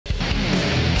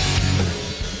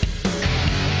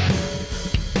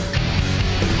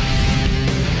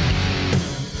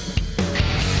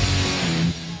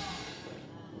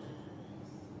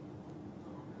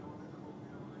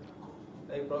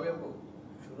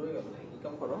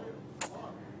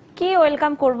কি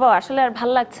ওয়েলকাম করবো আসলে আর ভাল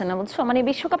লাগছে না বুঝছো, মানে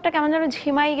বিশ্বকাপটা কেমন যেন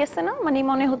ঝিমাই গেছে না, মানে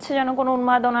মনে হচ্ছে যেন কোনো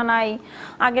উন্মাদনা নাই।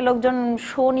 আগে লোকজন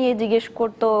শো নিয়ে জিজ্ঞেস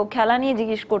করতো, খেলা নিয়ে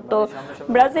জিজ্ঞেস করতো,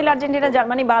 ব্রাজিল আর্জেন্টিনা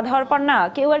জার্মানি বাদ হওয়ার পর না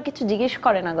কেউ আর কিছু জিজ্ঞেস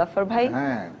করে না গফর ভাই।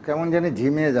 হ্যাঁ কেমন জানি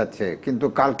ঝিমিয়ে যাচ্ছে, কিন্তু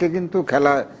কালকে কিন্তু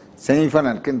খেলা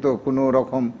সেমিফাইনাল, কিন্তু কোনো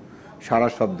রকম সারা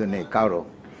শব্দ নেই কারো।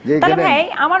 তাহলে ভাই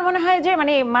আমার মনে হয় যে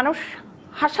মানে মানুষ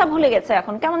হাসা ভুলে গেছে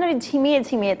এখন, কেমন যেন ঝিমিয়ে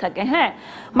ঝিমিয়ে থাকে। হ্যাঁ,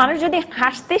 মানুষ যদি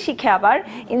হাসতে শিখে আবার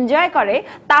এনজয় করে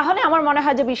তাহলে আমার মনে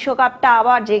হয় যে বিশ্বকাপটা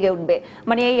আবার জেগে উঠবে।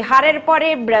 মানে এই হারের পরে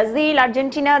ব্রাজিল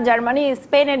আর্জেন্টিনা জার্মানি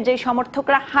স্পেনের যে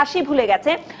সমর্থকরা হাসি ভুলে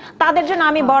গেছে তাদের জন্য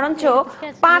আমি বরঞ্চ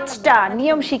 5টা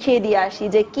নিয়ম শিখিয়ে দিয়ে আসি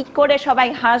যে কি করে সবাই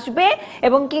হাসবে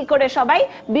এবং কি করে সবাই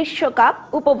বিশ্বকাপ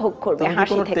উপভোগ করবে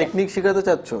হাসি থেকে। টেকনিক শেখাতে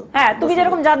চাচ্ছ? হ্যাঁ, তুমি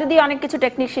যেরকম জাদু দিয়ে অনেক কিছু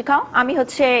টেকনিক শেখাও, আমি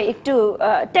হচ্ছে একটু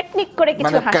টেকনিক করে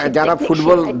কিছু হাসি যারা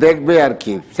ফুটবল দেখবে আর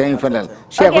কি সেমিফাইনাল,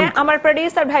 সে এখন আমার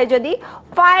প্রোডিউসার ভাই যদি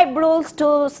 5 রুলস টু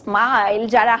স্মাইল,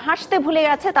 যারা হাসতে ভুলে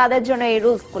গেছে তাদের জন্য এই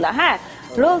রুলস গুলো। হ্যাঁ,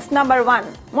 রুলস নাম্বার 1,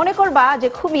 মনে করবা যে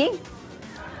খুবই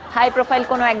হাই প্রোফাইল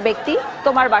কোনো এক ব্যক্তি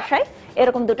তোমার বাসায়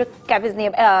এরকম দুটো ক্যাবেজ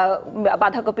নিয়ে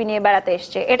বাঁধাকপি নিয়ে বেড়াতে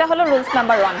এসছে, এটা হলো রুলস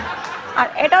নাম্বার 1। আর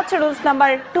এটা হচ্ছে রুলস নাম্বার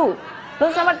 2।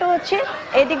 রুলস নাম্বার 2 হচ্ছে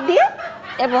এদিক দিয়ে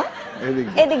এবং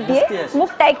এদিক দিয়ে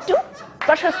মুখটা একটু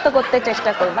প্রশস্ত করতে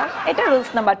চেষ্টা করবা, এটা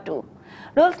রুলস নাম্বার 2।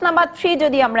 রুলস নাম্বার 3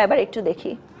 যদি আমরা এবার একটু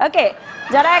দেখি, ওকে,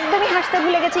 যারা একদমই হাসতে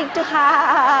ভুলে গেছে একটু হা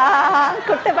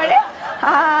করতে পারে,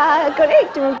 হা করে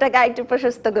একটু মুখটাকে একটু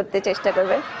প্রশস্ত করতে চেষ্টা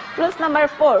করবে। রুলস নাম্বার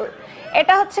 4,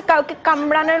 এটা হচ্ছে কাউকে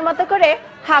কামড়ানোর মতো করে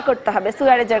হা করতে হবে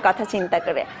সুয়ারেজের কথা চিন্তা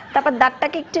করে, তারপর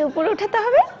দাঁতটাকে একটু উপরে উঠাতে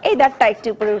হবে, এই দাঁতটা একটু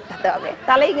উপরে উঠাতে হবে,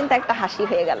 তাহলেই কিন্তু একটা হাসি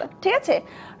হয়ে গেল, ঠিক আছে।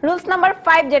 রুলস নাম্বার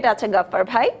 5 যেটা আছে গফর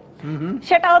ভাই,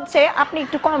 সেটা হচ্ছে আপনি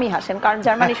একটু কমই হাসেন, কারণ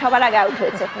জার্মানি সবার আগে আউট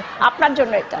হয়েছে। আপনার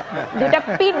জন্য এটা দুটা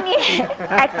পিন নিয়ে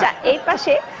একটা এই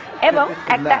পাশে এবং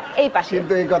একটা এই পাশে,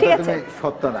 ঠিক আছে।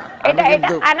 এটা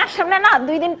আয়নার সামনে না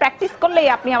 2 দিন প্র্যাকটিস করলেই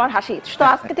আপনি আমার হাসি তো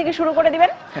আজকে থেকে শুরু করে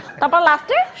দিবেন, তারপর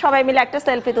লাস্টে সবাই মিলে একটা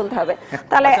সেলফি তুলতে হবে।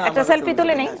 তাহলে একটা সেলফি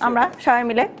তুলে নেই আমরা সবাই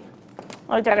মিলে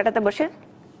ওই জায়গাটাতে বসে।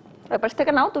 ওই পাশ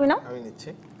থেকে নাও, তুমি নাও, আমি নিচ্ছি।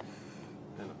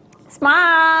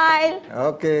 স্মাইল।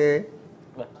 ওকে,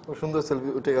 খুব সুন্দর সেলফি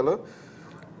উঠে গেল।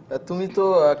 তুমি তো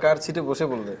কার সিটে বসে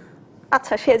বললে?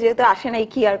 আচ্ছা, সে যেহেতু আসে নাই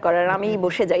কি আর করার, আমি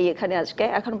বসে যাই এখানে, আজকে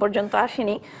এখন পর্যন্ত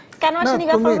আসেনি। কেন আসেনি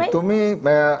গফর ভাই? তুমি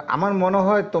আমার মনে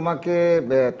হয় তোমাকে,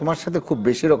 তোমার সাথে খুব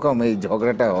বেশি রকম এই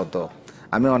ঝগড়াটা হতো,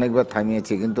 আমি অনেকবার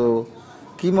থামিয়েছি, কিন্তু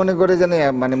কি মনে করে জানি,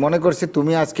 মানে মনে করছে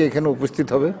তুমি আজকে এখানে উপস্থিত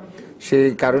হবে, সেই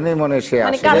কারণেই মনে সে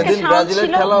আসে। যেদিন ব্রাজিলের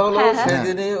খেলা হলো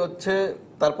সেদিনই হচ্ছে,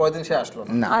 তারপরের দিন সে আসলো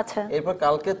না। আচ্ছা, এরপর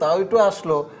কালকে তাও একটু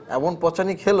আসলো, এমন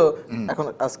পচানি খেলো, এখন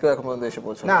আজকে এখন পর্যন্ত এসে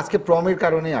পৌঁছলো না। আজকে প্রমির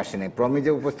কারণেই আসেনি, প্রমি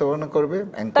যে উপস্থাপনা করবে।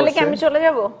 তাহলে কি আমি চলে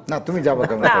যাব? না, তুমি যাবে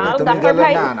কেন? তুমি গেলে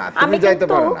না, তুমি যাইতে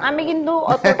পারো না। আমি কিন্তু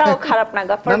অতটাও খারাপ না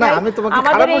গফর ভাই। না, আমি তোমাকে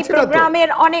খারাপ বলছি না তো। আমাদের এই প্রোগ্রামের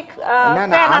অনেক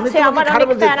ফ্যান আছে, আমার অনেক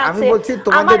ফ্যান আছে। আমি বলছি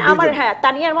তোমাদের আমার হ্যাঁ,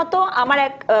 তানিয়ার মতো আমার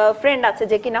এক ফ্রেন্ড আছে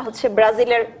যে কিনা হচ্ছে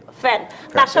ব্রাজিলের ফ্যান,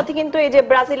 তার সাথে কিন্তু এই যে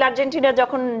ব্রাজিল আর্জেন্টিনা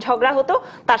যখন ঝগড়া হতো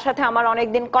তার সাথে আমার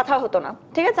অনেকদিন কথা হতো না,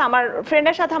 ঠিক আছে। আমার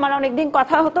ফ্রেন্ডের সাথে আমার অনেকদিন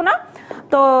কথা হতো না,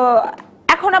 তো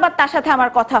এখন আবার তার সাথে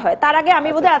আমার কথা হয়। তার আগে আমি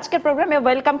বোধহয় আজকের প্রোগ্রামে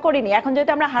ওয়েলকাম করিনি, এখন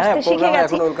যেহেতু আমরা হাসতে শিখে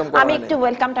গেছি আমি একটু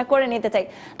ওয়েলকামটা করে নিতে চাই।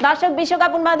 দর্শক,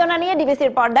 বিশ্বকাপ উন্মাদনা নিয়ে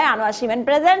ডিবিসির পর্দায় Anwar শিমেন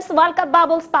presents world cup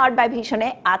bubbles powered by ভিশনে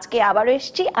আজকে আবারও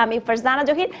এসেছি আমি ফারজানা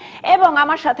জহির, এবং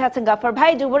আমার সাথে আছে গফর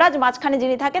ভাই, যুবরাজ, মাঝখানে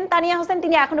যিনি থাকেন তানিয়া হোসেন,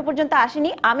 তিনি এখনো পর্যন্ত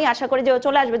আসেনি। আমি আশা করি যে ও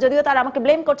চলে আসবে, যদিও তার আমাকে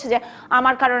ব্লেম করছে যে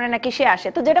আমার কারণে নাকি সে আসে।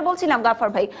 তো যেটা বলছিলাম গফর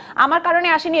ভাই, আমার কারণে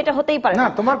আসেনি এটা হতেই পারে না,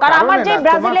 কারণ আমার যে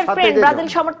ব্রাজিলের ফ্রেন্ড, ব্রাজিল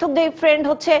সমর্থক যে ফ্রেন্ড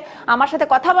হচ্ছে আমার সাথে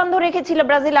কথা বন্ধ রেখেছিল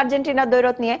ব্রাজিল আর্জেন্টিনার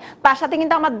দ্বৈরথ নিয়ে, তার সাথে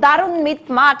কিন্তু আমার দারুণ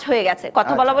মিটমাট হয়ে গেছে,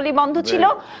 কথা বলা বলি বন্ধ ছিল,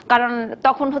 কারণ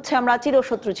তখন হচ্ছে আমরা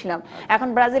চিরশত্রু ছিলাম। এখন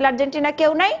ব্রাজিল আর্জেন্টিনা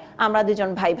কেউ নাই, আমরা দুজন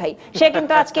ভাই ভাই। সে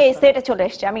কিন্তু আজকে এই সেটে চলে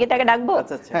এসেছে, আমি কি তাকে ডাকবো?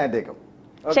 হ্যাঁ, দেখো,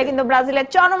 সে কিন্তু ব্রাজিলের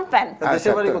চরম ফ্যান।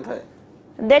 দেশের বাড়ি কোথায়?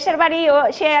 দেশের বাড়ি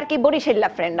সে আর কি বরিশাল্লা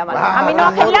ফ্রেন্ড আমার। আমি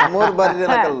নোয়াখালীলা,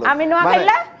 আমি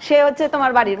নোয়াখালীলা, সে হচ্ছে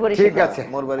তোমার বাড়ির বরিশাল। ঠিক আছে,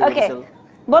 মোর বাড়ি ওকে বরিশাল।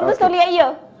 বন্ধু চলি আইও।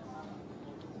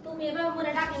 তুমি এভাবে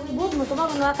মনে ডাকলে আমি বুঝবো তোমার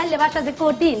নোয়াখালী ভাষা যে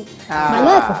কঠিন।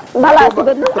 ভালো আছি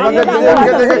বন্ধু।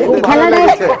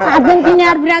 আর্জেন্টিনা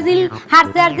আর ব্রাজিল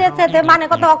হারছে আর যেতে মানে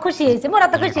কত খুশি হয়েছে, মোরা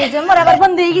তো খুশি হয়েছে, মোরা আবার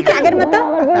বন্ধু হয়ে গেছে আগের মতো।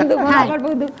 আমার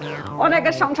বন্ধু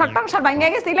অনেকের সংসার টংসার ভাঙে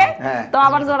গেছিলে, তো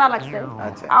আবার জোড়া লাগছে।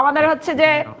 আমাদের হচ্ছে যে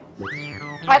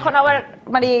এখন আবার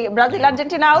মানে ব্রাজিল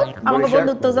আর্জেন্টিনা আউট, আমাকে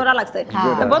বন্ধুত্ব জোড়া লাগছে।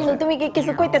 বন্ধু তুমি কি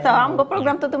কিছু কইতে চাও? আমগো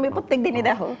প্রোগ্রাম তো তুমি প্রত্যেকদিনই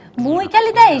দেখো। মুই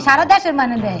খালি দেই, সারা দেশের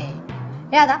মানে দেয়।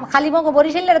 খালি মগ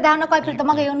বরিশালের দেওয়া না কয়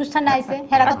তোমাকে এই অনুষ্ঠানে আইছে,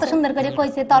 হেরা কত সুন্দর করে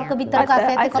কইছে, তর্ক বিতর্ক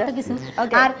আছে কত কিছু।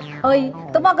 আর ওই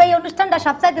তোমাকে এই অনুষ্ঠানটা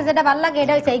সবচাইতে যেটা ভালো লাগে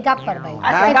এটা হচ্ছে এই গাপ্পার ভাই।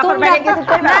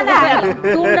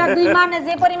 তোমরা দুই মানে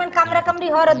যে পরিমাণ কামড়া কামড়ি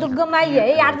হওয়ার দুগ্গ মাইয়া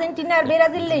এই আর্জেন্টিনা আর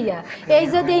ব্রাজিল লইয়া এই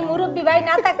যদি এই মুরব্বী ভাই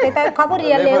না থাকতে তার খবর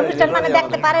ইয়ালে অনুষ্ঠান মানে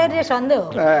দেখতে পারে রে সন্দেহ।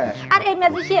 আর এই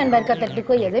ম্যাজিশিয়ান ভাই কথা একটু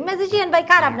কইয়া যায়, ম্যাজিশিয়ান ভাই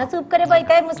খারাপ না, চুপ করে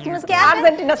বইতে মুস্কি মুস্কি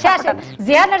আর্জেন্টিনা শেষ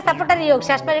জিয়ানের সাপোর্টারই হোক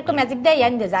শেষ পরে একটু ম্যাজিক দেয়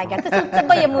আইন দে জায়গা তো চুপচাপ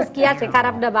বইয়া মুস্কি আসে,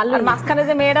 খারাপ না ভালো। আর মাঝখানে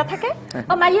যে মেয়েরা থাকে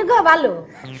ও মাইয়া গো ভালো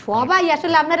সবাই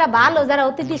আসলে আপনারা ভালো যারা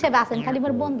অতিথি হিসেবে আছেন, খালি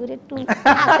মোর বন্ধুর একটু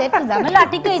আছে একটু ঝামেলা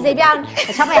ঠিক হয়ে যাবে, আর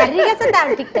সবাই হারিয়ে গেছে তার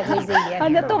ঠিকঠাক হয়ে যাবে।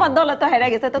 আচ্ছা তোমার দল তো হেরে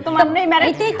গেছে, তো তোমার নেই মানে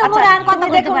এটাই তো মোর আর কথা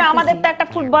দেখো আমাদের তো একটা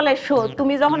ফুটবলের শো,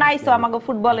 তুমি যখন আইছো আমাগো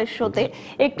ফুটবলের শোতে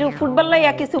একটু ফুটবল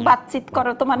লইয়া কিছু বাতচিত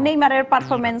করো, তোমার নেইমারের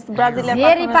পারফরম্যান্স, ব্রাজিলের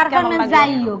পারফরম্যান্স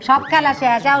যাই হোক সব খেলা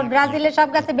শেষ, আর ব্রাজিলের সব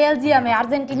গেছে বেলজিয়ামে,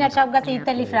 আর্জেন্টিনার সব গেছে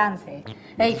ইতালি ফ্রান্সে,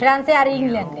 এই ফ্রান্সে আর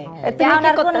ইংল্যান্ডে।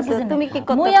 তুমি কি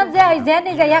করতেছো? মুই যাই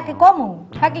জেনে যাই কি কমু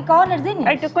কি কোনের জিনিস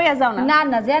একটু কইয়া যাও না। না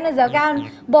না জেনে যাও, কারণ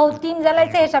বহুত টিম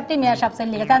জ্বালাইছে সব টিম আর সব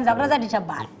চলে গেছে, ঝগড়াঝাটি সব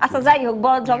বার। আচ্ছা যাই হোক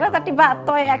ঝগড়াঝাটি বাদ,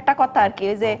 তো একটা কথা আর কি,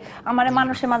 ওই যে আমার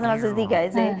মানুষে মাঝে মাঝে জিগায়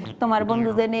যে তোমার বন্ধু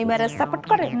যে নেইমারের সাপোর্ট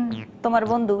করে, তোমার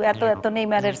বন্ধু এত এত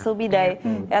নেইমারের ছবি দেয়,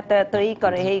 এত এত এই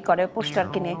করে এই করে পোস্টার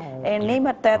কিনে,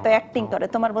 নেইমার তো এত অ্যাক্টিং করে,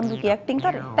 তোমার বন্ধু কি অ্যাক্টিং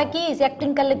করে? তা কি অ্যাক্টিং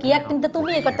করলে কি, অ্যাক্টিং তো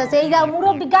তুমি করতেছে, এই যা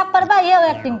মুরব্বি গাপ্পার ভাই এও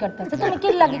অ্যাক্টিং করতেছে, তুমি কি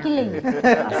লাগে কি লাগি?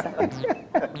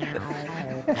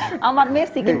 আমার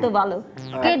মেসি কিন্তু ভালো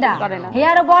কেডা করে না, হে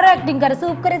আরো বড় অ্যাক্টিং করে,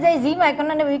 চুপ করে যাই জিম এখন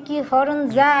না কি ফরন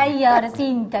যাই আর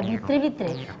চিন্তা ভিতরে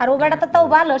ভিতরে, আর ও বেটা তো তাও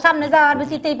ভালো, সামনে যাওয়ার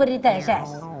বেশি তেই পরিতে শেষ।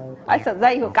 আচ্ছা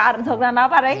যাই হোক, আর ঝগড়া না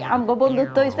পারে, আমগো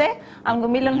বন্ধুত্ব হইছে, আমগো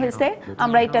মিলন হইছে,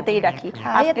 আমরা এটাতেই রাখি।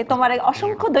 আজকে তোমার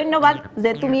অসংখ্য ধন্যবাদ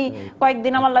যে তুমি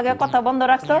কয়েকদিন আমার লগে কথা বন্ধ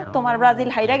রাখছো, তোমার ব্রাজিল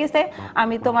হাইরা গেছে,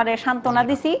 আমি তোমারে সান্ত্বনা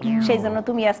দিছি, সেই জন্য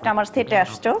তুমি আজকে আমার সেটে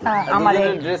আসছো। আমার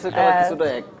ড্রেসের কালার কিছুটা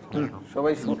এক,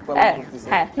 সবাই শুট পালন করতেছে।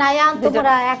 হ্যাঁ না ইয়ান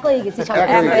তোমরা এক হয়ে গেছি সব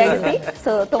এক হয়ে গেছি,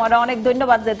 সো তোমার অনেক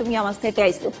ধন্যবাদ যে তুমি আমার সেটে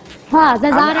আইছো। হ্যাঁ যা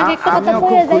যাওয়ার আগে একটা কথা আমিও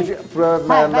খুব কইয়া যাই, খুশি,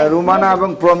 রুমানা এবং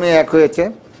প্রমি এক হয়েছে,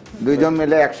 দুইজন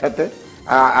মিলে একসাথে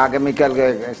আগামীকাল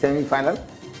সেমিফাইনাল।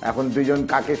 এখন দুইজন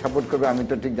কাকে সাপোর্ট করবে আমি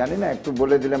তো ঠিক জানি না, একটু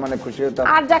বলে দিলে মানে খুশি হতাম।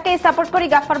 আর যাকে সাপোর্ট করি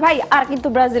গাফার ভাই, আর কিন্তু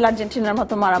ব্রাজিল আর্জেন্টিনার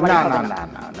মতো মারামারি হবে না।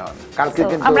 না কালকে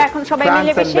কিন্তু আমরা এখন সবাই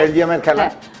মিলে ফ্রান্স আর বেলজিয়ামের খেলা,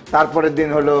 তারপরের দিন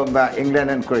হলো ইংল্যান্ড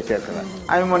এন্ড ক্রোয়েশিয়ার খেলা।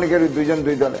 আমি মনে করি দুইজন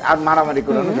দুই দল আর মারামারি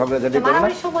করো না, ঝগড়াঝাটি করো না,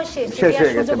 শেষ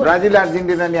হয়ে গেছে। ব্রাজিল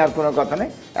আর্জেন্টিনা নিয়ে আর কোনো কথা নেই।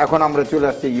 এখন আমরা চলে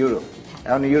আসছি ইউরোপ,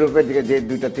 এখন ইউরোপের দিকে যে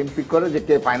দুইটা টিম পিক করে যে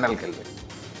কে ফাইনাল খেলবে।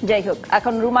 যাই হোক,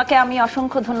 এখন রুমাকে আমি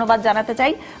অসংখ্য ধন্যবাদ জানাতে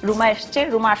চাই, রুমা এসছে,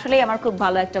 রুমা আসলেই আমার খুব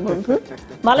ভালো একটা বন্ধু।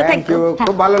 ভালো থ্যাংক ইউ,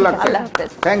 খুব ভালো লাগছে, আল্লাহ হাফেজ।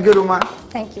 Thank you Ruma.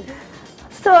 Thank you.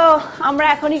 So আমরা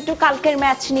এখন একটু কালকের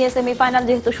ম্যাচ নিয়ে, সেমিফাইনাল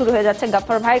যেহেতু শুরু হয়ে যাচ্ছে,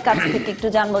 গাফার ভাইয়ের কাছ থেকে একটু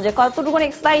জানবো যে কতটুকু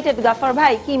এক্সাইটেড গাফার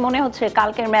ভাই, কি মনে হচ্ছে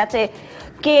কালকের ম্যাচে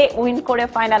কে উইন করে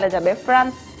ফাইনালে যাবে,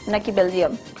 ফ্রান্স নাকি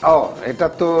বেলজিয়াম? ও এটা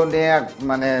তো নিয়ে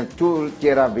মানে চুল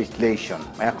চেরা বিশ্লেষণ।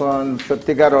 এখন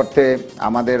সত্যিকার অর্থে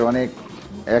আমাদের অনেক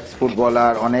এক্স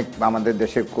ফুটবলার, অনেক আমাদের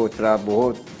দেশের কোচরা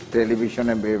বহুত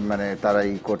টেলিভিশনে মানে তারা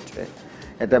করছে,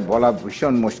 এটা বলা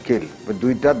ভীষণ মুশকিল।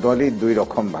 দুইটা দলই দুই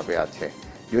রকম ভাবে আছে।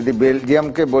 যদি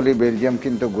বেলজিয়ামকে বলি, বেলজিয়াম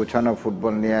কিন্তু গোছানো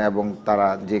ফুটবল নিয়ে, এবং তারা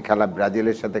যে খেলা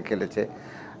ব্রাজিলের সাথে খেলেছে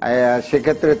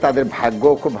সেক্ষেত্রে তাদের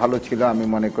ভাগ্যও খুব ভালো ছিল, আমি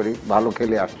মনে করি ভালো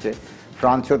খেলে আসছে।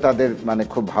 ফ্রান্সও তাদের মানে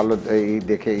খুব ভালো এই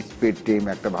দেখে স্পিড টিম,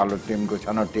 একটা ভালো টিম,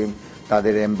 গোছানো টিম,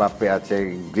 তাদের এমবাপ্পে আছে,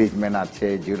 গ্রিজম্যান আছে,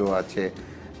 জিরো আছে।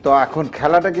 তো এখন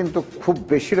খেলাটা কিন্তু খুব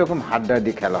বেশি রকম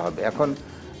হাড্ডাহাড্ডি খেলা হবে। এখন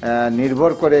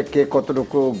নির্ভর করে কে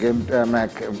কতটুকু গেমটা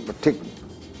ঠিক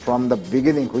ফ্রম দ্য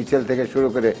বিগিনিং, হুইসেল থেকে শুরু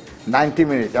করে 90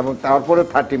 মিনিট এবং তারপরে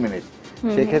 30 মিনিট,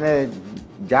 সেখানে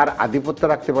যার আধিপত্য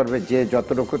রাখতে পারবে, যে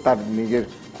যতটুকু তার নিজের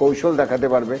কৌশল দেখাতে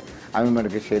পারবে, আমি মনে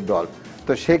করি সেই দল।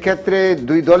 তো সেক্ষেত্রে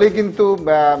দুই দলই কিন্তু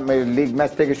লিগ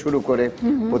ম্যাচ থেকে শুরু করে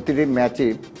প্রতিটি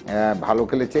ম্যাচই ভালো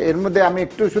খেলেছে। এর মধ্যে আমি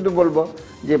একটু শুধু বলবো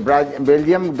যে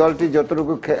বেলজিয়াম দলটি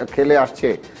যতটুকু খেলে আসছে,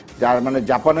 যার মানে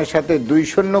জাপানের সাথে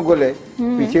 2-0 গোলে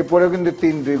পিছিয়ে পড়েও কিন্তু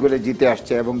 3-2 গোলে জিতে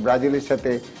আসছে, এবং ব্রাজিলের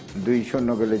সাথে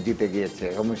 2-0 গোলে জিতে গিয়েছে।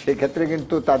 এবং সেই ক্ষেত্রে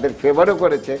কিন্তু তাদের ফেভারও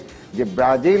করেছে যে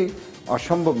ব্রাজিল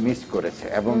অসম্ভব মিস করেছে,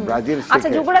 এবং ব্রাজিল। আচ্ছা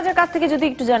যুবরাজের কাছ থেকে যদি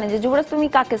একটু জানি যে যুবরাজ তুমি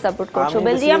কাকে সাপোর্ট করছো,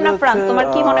 বেলজিয়াম না ফ্রান্স? তোমার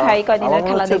কি মনে হয় কয়দিনের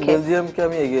খেলা দেখে? বেলজিয়ামকে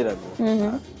আমি এগিয়ে রাখবো,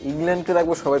 ইংল্যান্ডকে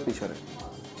রাখবো সবার পিছনে।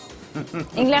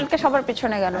 ইংল্যান্ডকে সবার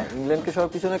পিছনে কেন? ইংল্যান্ডকে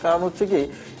সবার পিছনে কারণ হচ্ছে কি,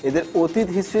 এদের অতীত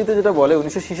হিস্ট্রিতে যেটা বলে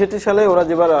 1966 সালে ওরা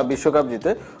যেবার বিশ্বকাপ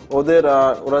জিতে,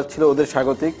 ওরা ছিল ওদের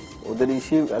স্বাগতিক, ওদের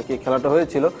আর কি খেলাটা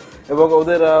হয়েছিল, এবং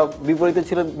ওদের বিপরীতে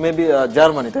ছিল মেবি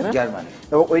জার্মানি, তাই না? জার্মানি।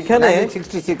 এবং ওইখানে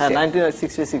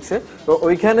 1966 তো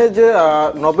ওইখানে যে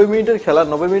 90 মিনিটের খেলা,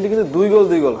 90 মিনিটে কিন্তু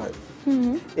 2 গোল হয়।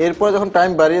 এরপর যখন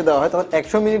টাইম বাড়িয়ে দেওয়া হয়, তখন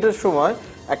 100 মিনিটের সময়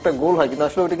একটা গোল হয়, কিন্তু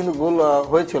আসলে ওটা কিন্তু গোল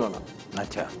হয়েছিল না।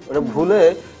 আচ্ছা, ওটা ভুলে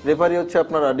রেফারি হচ্ছে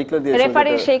আপনারা ডিক্লেয়ার দিয়েছেন,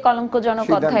 রেফারির সেই কলঙ্কজনক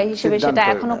অধ্যায় হিসেবে সেটা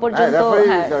এখনো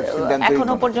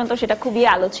পর্যন্ত সেটা খুবই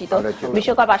আলোচিত,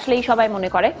 বিশ্বকাপ আসলেই সবাই মনে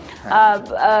করে।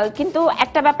 কিন্তু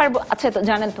একটা ব্যাপার আছে তো,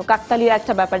 জানেন তো, কাকতালীয়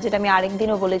একটা ব্যাপার যেটা আমি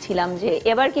আরেকদিনও বলেছিলাম, যে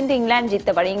এবার কিন্তু ইংল্যান্ড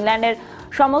জিততে পারে। ইংল্যান্ডের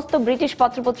সমস্ত ব্রিটিশ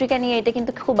পত্রপত্রিকা নিয়ে এটা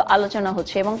কিন্তু খুব আলোচনা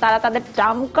হচ্ছে, এবং তারা তাদের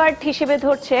ট্রাম্প কার্ড হিসেবে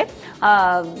ধরছে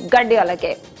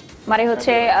গার্দিওলাকে। মানে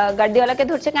হচ্ছে গার্দিওলাকে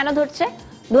ধরছে, কেন ধরছে?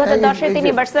 2010-এ তিনি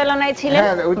বার্সেলোনায় ছিলেন,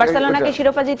 বার্সেলোনাকে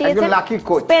শিরোপা জিতিয়েছেন,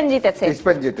 স্পেন জিতেছে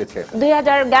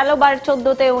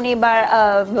 2014-তে উনি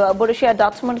বরুসিয়া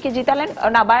ডর্টমুন্ডকে জিতালেন,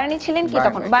 না বায়ার্নই ছিলেন কি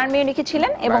তখন, বায়ার্ন মিউনিখে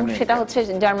ছিলেন, এবং সেটা হচ্ছে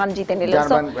জার্মান জিতে নিলেন।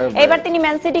 এবার তিনি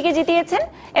ম্যান সিটিকে জিতিয়েছেন,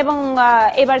 এবং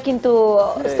এবার কিন্তু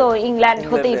ইংল্যান্ড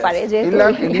হতেই পারে যে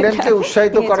ইংল্যান্ডকে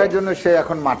উৎসাহিত করার জন্য সে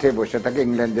এখন মাঠে বসে থাকে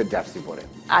ইংল্যান্ডের জার্সি পরে।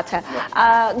 আচ্ছা,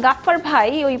 গাফফার ভাই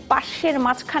ওই পাশের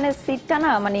মাঝখানের সিটটা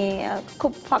না মানে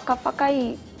খুব ফাঁকা ফাঁকাই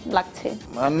লাগছে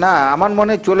না, আমার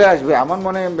মনে চলে আসবে, আমার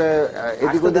মনে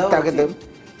এদিক ওদিক তাকে দেব,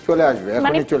 চলে আসবে,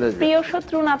 এখনই চলে আসবে। প্রিয়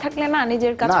শত্রু না থাকলে না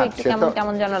নিজের কাছে একটু কেমন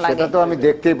কেমন যেন লাগে। সেটা তো আমি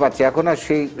দেখতেই পাচ্ছি, এখন আর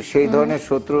সেই ধরনের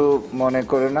শত্রু মনে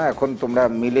করে না, এখন তোমরা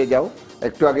মিলে যাও।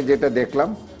 একটু আগে যেটা দেখলাম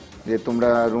যে তোমরা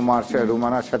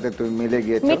রুমানার সাথে তুমি মিলে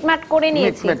গিয়েছো, মিটমাট করে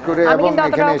নিয়েছি, আমি কিন্তু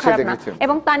অতটাও খারাপ না।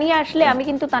 এবং তানিয়া আসলে আমি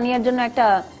কিন্তু তানিয়ার জন্য একটা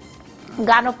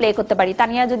গানও প্লে করতে পারি।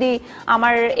 তানিয়া যদি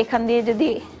আমার এখান দিয়ে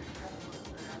যদি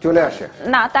চলে আসে,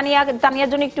 না তানিয়ার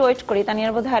জন্য একটু ওয়েট করি,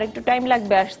 তানিয়ার বোধহয় আর একটু টাইম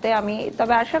লাগবে আসতে, আমি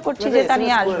তবে আশা করছি যে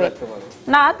তানিয়া আসবে।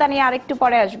 না, তানিয়া আরেকটু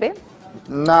পরে আসবে।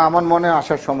 না, আমার মনে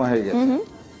আসার সময় হয়ে গেছে,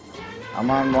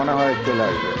 আমার মনে হয় চলে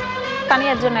আসবে।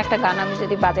 তানিয়ার জন্য একটা গান আমি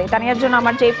যদি বাজাই, তানিয়ার জন্য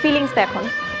আমার যে ফিলিংস এখন,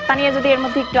 তানিয়া যদি এর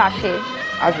মধ্যে একটু আসবে,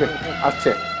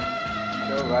 আসছে,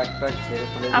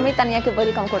 আমি তানিয়াকে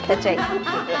ওয়েলকাম করতে চাই।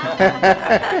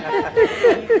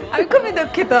 আমি খুবই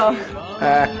দুঃখিত।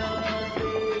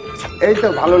 এই তো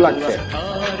ভালো লাগছে,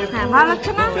 ভালো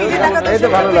লাগছে না? এই তো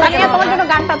ভালো লাগছে। তানিয়া, তোমার জন্য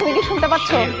গানটা তুমি কি শুনতে পাচ্ছ?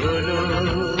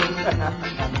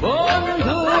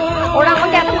 ওরা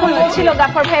আমাকে এতক্ষণ বলছিল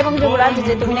গাফফার ভাই এবং যুবরাজ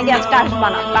যে তুমি নাকি আজকে আসবা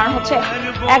না, কারণ হচ্ছে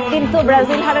একদিন তো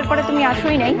ব্রাজিল হারের পরে তুমি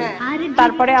আসোই নাই,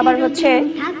 তারপরে আবার হচ্ছে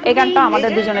এই গানটা আমাদের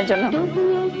দুজনের জন্য।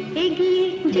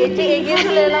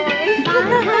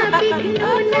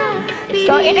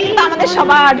 তো এটা কিন্তু আমাদের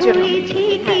সবার জন্য,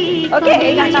 ওকে?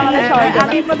 এই গানটা আমাদের সবার জন্য।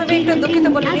 আমি প্রথমে একটু দুঃখিত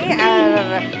বলি,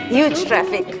 হিউজ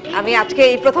ট্রাফিক, আমি আজকে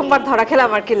এই প্রথমবার ধরা খেলাম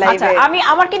আর কি লাইভে।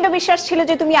 আমার কিন্তু বিশ্বাস ছিল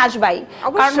যে তুমি আসবাই,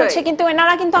 কারণ হচ্ছে কিন্তু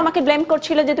এনারা কিন্তু আমাকে ব্লেম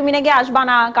করছিল যে তুমি নাকি আসবা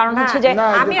না, কারণ হচ্ছে যে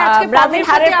আমি আজকে ব্রাজিল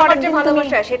হারের পরে যে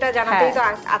ভালোবাসা সেটা জানাতেই তো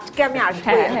আজকে আমি আসবো,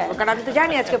 কারণ আমি তো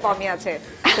জানি আজকে পমি আছে।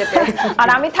 আর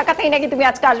আমি থাকাতেই নাকি তুমি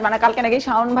আজকে আসবা না, কালকে নাকি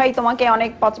শাওন ভাই তোমাকে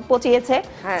অনেক পচিয়েছে,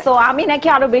 সো আমি নাকি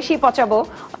আরো বেশি পচাবো,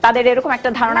 তাদের এরকম একটা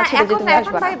ধারণা ছিল যে তুমি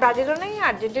আসবা না। ভাই ব্রাজিলও নেই,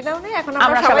 আর্জেন্টিনাও নেই, এখন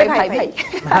আমরা সবাই ভাই ভাই।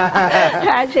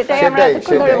 হ্যাঁ, সেটাই আমরা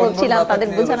এতক্ষণ ধরে বলছিলাম, তাদের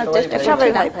বোঝানোর চেষ্টা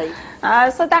করছিলাম।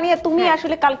 সো তানিয়া, তুমি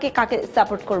আসলে কালকে কাকে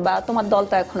সাপোর্ট করবা? তোমার দল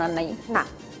তো এখন আর নাই না,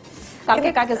 কালকে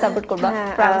কাকে সাপোর্ট করবা?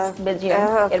 ফ্রান্স, বেলজিয়াম,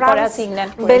 এরপরে আছে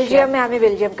ইংল্যান্ড, বেলজিয়ামে আমি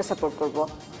বেলজিয়ামকে সাপোর্ট করব।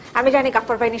 আমি জানি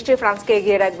গাফফার ভাই নিশ্চয়ই ফ্রান্সকে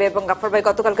এগিয়ে রাখবে, এবং গাফফার ভাই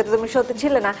গতকালকে তো তুমি শোতে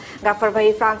ছিলে না, গাফফার ভাই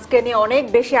ফ্রান্সকে নিয়ে অনেক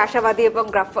বেশি আশাবাদী, এবং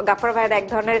গাফফার ভাইয়ের এক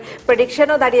ধরনের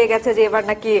প্রেডিকশনও দাঁড়িয়ে গেছে যে এবার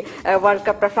নাকি ওয়ার্ল্ড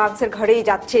কাপটা ফ্রান্সের ঘরেই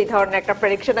যাচ্ছে, এই ধরনের একটা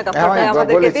প্রেডিকশনও গাফফার ভাই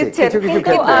আমাদেরকে দিচ্ছেন।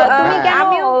 তুমি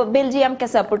কেন বেলজিয়ামকে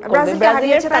সাপোর্ট করবে?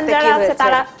 ব্রাজিলের ফ্যান যারা আছে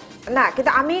তারা না,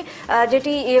 কিন্তু আমি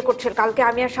যেটি করছিলাম কালকে,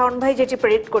 আমি আর শাওন ভাই যেটি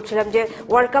প্রেডিক্ট করছিলাম যে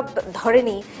ওয়ার্ল্ড কাপ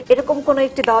ধরেনি এরকম কোন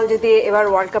একটি দল যদি এবার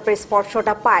ওয়ার্ল্ড কাপের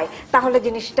স্পর্শটা পায়, তাহলে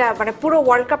জিনিসটা মানে পুরো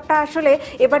ওয়ার্ল্ড কাপটা আসলে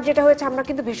এবার যেটা হয়েছে আমরা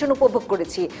কিন্তু ভীষণ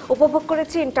উপভোগ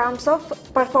করেছি in terms of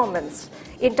performance,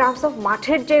 in terms of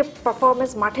মাঠের যে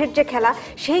পারফরমেন্স, মাঠের যে খেলা,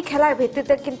 সেই খেলার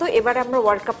ভিত্তিতে কিন্তু এবারে আমরা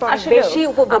ওয়ার্ল্ড কাপটা অনেক বেশি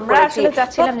উপভোগ করেছি।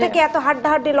 প্রত্যেকে এত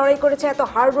হাড্ডাহাড্ডি লড়াই করেছে, এত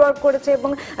হার্ড ওয়ার্ক করেছে, এবং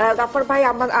গাফফার ভাই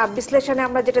বিশ্লেষণে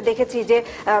আমরা যেটা দেখেছি যে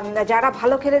যারা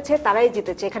ভালো খেলেছে তারাই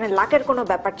জিতেছে, এখানে লাকের কোনো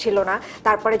ব্যাপার ছিল না।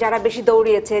 তারপরে যারা বেশি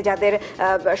দৌড়িয়েছে, যাদের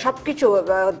সবকিছু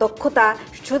দক্ষতা,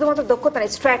 শুধুমাত্র দক্ষতা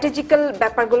নয়, স্ট্র্যাটেজিক্যাল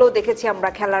ব্যাপারগুলো দেখেছি আমরা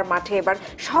খেলার মাঠে। এবার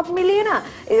সব মিলিয়ে না,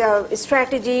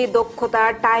 স্ট্র্যাটেজি, দক্ষতা,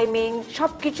 টাইমিং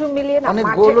সবকিছু মিলিয়ে না অনেক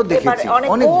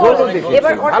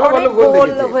গোল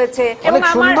হয়েছে। এবং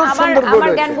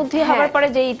আমার জ্ঞান বুদ্ধি হওয়ার পরে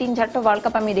যে এই 3-4টা ওয়ার্ল্ড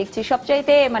কাপ আমি দেখছি,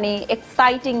 সবচাইতে মানে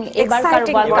এক্সাইটিং এবারকার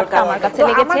ওয়ার্ল্ড কাপটা আমার কাছে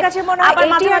লেগেছে। আবার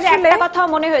মাঝে মাঝে একটা কথা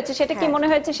মনে হয়েছে, সেটা কি মনে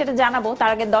হয়েছে সেটা জানাবো,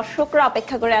 তার আগে দর্শকরা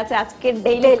অপেক্ষা করে আছে আজকের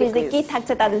ডেইলি কুইজে কি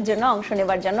থাকছে তাদের জন্য অংশ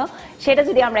নেবার জন্য, সেটা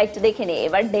যদি আমরা একটু দেখে নিই।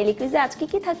 এবার ডেইলি কুইজে আজকে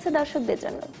কি থাকছে দর্শকদের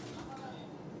জন্য।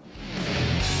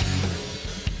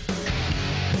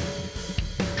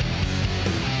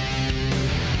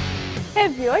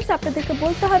 ভিউয়ার্স, আপনাদেরকে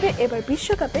বলতে হবে এবার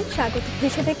বিশ্বকাপে স্বাগতিক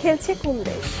হিসেবে খেলছে কোন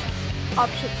দেশ।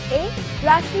 Option A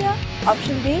Russia,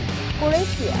 option B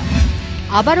Croatia.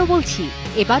 আবারও বলছি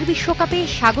এবার বিশ্বকাপে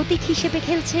স্বাগতিক হিসেবে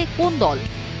খেলছে কোন দল?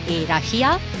 এ রাশিয়া,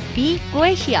 বি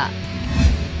ক্রোয়েশিয়া?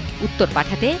 উত্তর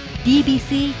পাঠাতে DBC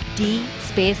D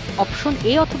space option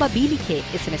A অথবা বি লিখে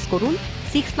SMS করুন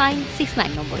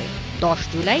 6969 নম্বরে। 10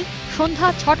 জুলাই সন্ধ্যা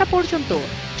 6টা পর্যন্ত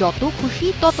যত খুশি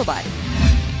ততবার।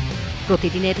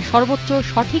 প্রতিদিনের সর্বোচ্চ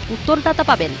সঠিক উত্তরদাতা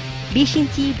পাবেন 20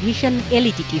 ইঞ্চি ভিশন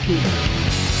LED টিভি।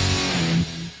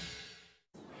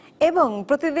 এবং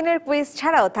প্রতিদিনের কুইজ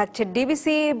ছাড়াও থাকছে DBC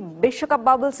বিশ্বকাপ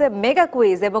বাবলসে মেগা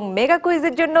কুইজ এবং মেগা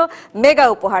কুইজের জন্য মেগা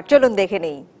উপহার। চলুন দেখে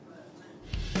নেই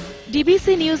DBC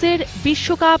নিউজের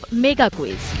বিশ্বকাপ মেগা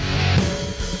কুইজ।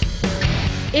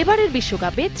 এবারের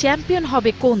বিশ্বকাপে চ্যাম্পিয়ন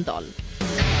হবে কোন দল?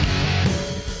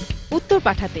 উত্তর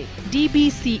পাঠাতে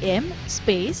DBCM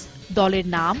স্পেস দলের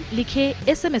নাম লিখে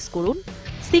SMS করুন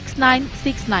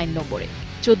 6969 নম্বরে।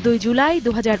 14 জুলাই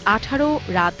 2018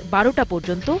 রাত 12টা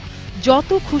পর্যন্ত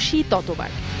যত খুশি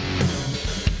ততবার।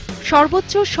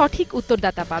 সর্বোচ্চ সঠিক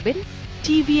উত্তরদাতা পাবেন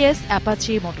TVS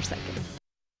অ্যাপাচি মোটরসাইকেল।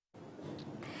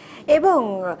 এবং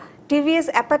TVS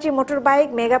Apache motor bike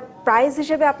mega prize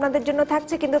হিসেবে আপনাদের জন্য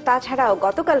থাকছে। কিন্তু তাছাড়াও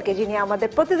গতকালকে যিনি আমাদের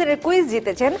প্রতিদিনের কুইজ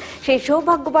জিতেছেন সেই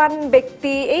সৌভাগ্যবান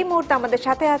ব্যক্তি এই মুহূর্তে আমাদের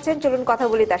সাথে আছেন। চলুন কথা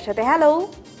বলি তার সাথে। হ্যালো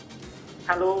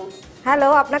হ্যালো হ্যালো,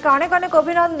 আপনাকে অনেক অনেক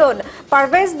অভিনন্দন।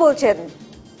 পারভেজ বলছেন?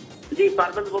 জি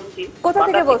পারভেজ বলছি। কোথা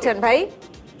থেকে বলছেন ভাই?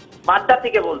 বাড্ডা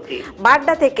থেকে বলছি।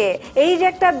 বাড্ডা থেকে। এই যে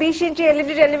একটা 20 ইঞ্চি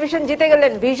LED টেলিভিশন জিতে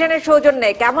গেলেন ভিশনের সৌজন্যে,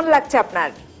 কেমন লাগছে আপনার?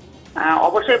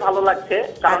 অবশ্যই ভালো লাগছে,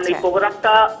 কারণ এই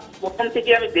প্রোগ্রামটা প্রথম থেকে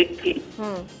আমি দেখছি।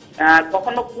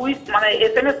 কখনো কুইজ মানে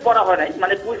SMS করা হয় নাই,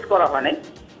 মানে কুইজ করা হয় নাই।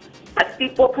 আজকে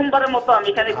প্রথমবারের মতো আমি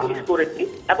এখানে কুইজ করেছি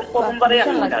এবং প্রথমবারে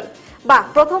আমি উইনার। বাহ,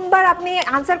 প্রথমবার আপনি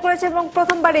আনসার করেছেন এবং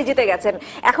প্রথমবারই জিতে গেছেন।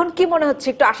 এখন কি মনে হচ্ছে?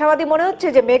 একটু আশাবাদী মনে হচ্ছে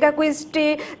যে মেগা কুইজটি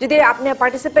যদি আপনি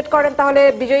পার্টিসিপেট করেন তাহলে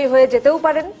বিজয়ী হয়ে যেতেও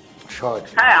পারেন?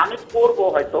 হ্যাঁ, আমি করবো,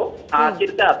 হয়তো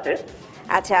চিন্তা আছে।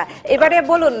 আচ্ছা, এবারে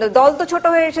বলুন, দল তো ছোট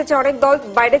হয়ে এসেছে, অনেক দল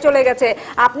বাইরে চলে গেছে।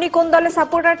 আপনি কোন দলে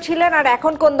সাপোর্টার ছিলেন আর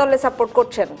এখন কোন দলে সাপোর্ট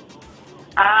করছেন?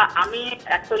 আমি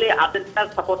অ্যাকচুয়ালি আর্জেন্টিনার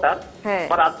সাপোর্টার। হ্যাঁ,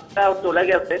 আর্জেন্টিনা চলে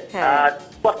গেছে,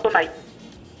 কষ্ট নাই।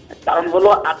 কারণ হলো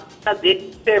আর্জেন্টিনা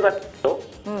দেখতে এবার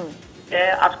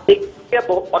আর দেখতে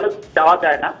অনেক যাওয়া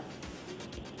যায় না।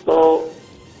 তো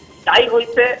তাই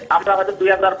হইছে আমরা হয়তো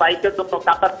 2022-এর জন্য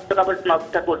কাতার বিশ্বকাপের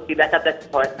অপেক্ষা করছি, দেখা যাক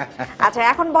হয়। আচ্ছা,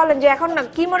 এখন বলেন যে এখন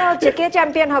কি মনে হচ্ছে কে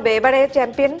চ্যাম্পিয়ন হবে এবারে?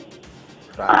 চ্যাম্পিয়ন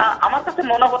আমার কাছে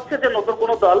মনে হচ্ছে যে নতুন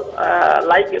কোনো দল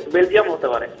লাইক বেলজিয়াম হতে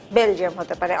পারে। বেলজিয়াম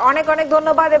হতে পারে। অনেক অনেক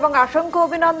ধন্যবাদ এবং অসংখ্য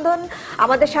অভিনন্দন।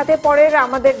 আমাদের সাথে পরের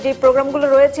আমাদের যে প্রোগ্রামগুলো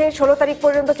রয়েছে 16 তারিখ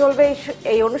পর্যন্ত চলবে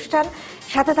এই অনুষ্ঠান।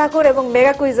 সাথে থাকুন এবং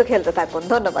মেগা কুইজও খেলতে থাকুন।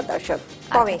 ধন্যবাদ দর্শক।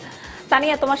 কমি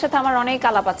তানিয়া, তোমার সাথে আমার অনেক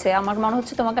আলাপ আছে। আমার মনে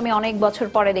হচ্ছে তোমাকে আমি অনেক বছর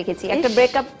পরে দেখেছি। একটা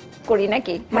ব্রেকআপ করি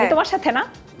নাকি? মানে তোমার সাথে না,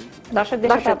 দর্শকদের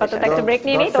সাথে আপাতত একটা ব্রেক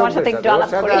নিয়ে নিই, তোমার সাথে একটু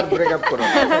আলাপ করি।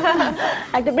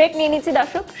 একটা ব্রেক নিয়ে নিচ্ছি,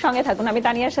 দর্শক সঙ্গে থাকুন। আমি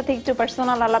তানিয়ার সাথে একটু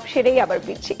পার্সোনাল আলাপ সেরেই আবার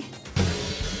ফিরছি।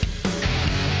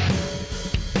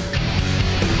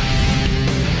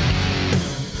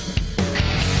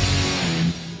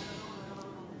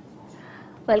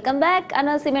 Welcome back.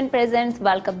 আনা cement presents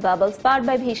world cup bubbles powered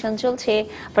by vision চলছে।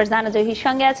 ফারজানা জহির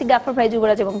সঙ্গে আছি, গাফর ভাই,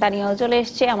 যুবরাজ এবং তানিয়াও চলে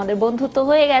এসেছে। আমাদের বন্ধুত্ব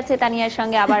হয়ে গেছে তানিয়ার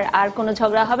সঙ্গে, আবার আর কোনো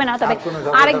ঝগড়া হবে না। তবে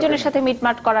আরেকজনের সাথে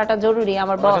মিটমাট করাটা জরুরি,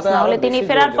 আমার বস। না হলে তিনি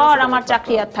ফেরার পর আমার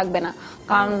চাকরি আর থাকবে না।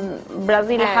 কারণ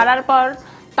ব্রাজিল হারার পর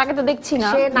তাকে তো দেখছি না।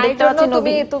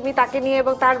 তুমি তাকে নিয়ে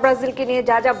এবং তার ব্রাজিলকে নিয়ে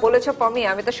যা যা বলেছো পমি,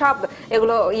 আমি তো সব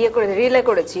এগুলো করে রিলে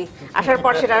করেছি। আসার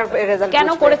পর সেটার রেজাল্ট কেন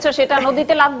করেছো? সেটা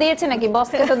নদীতে লাফ দিয়েছে নাকি?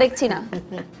 বসকে তো দেখছি না।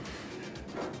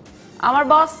 আমার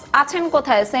বস আছেন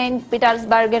কোথায়? সেন্ট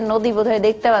পিটার্সবার্গের নদী বোধহয়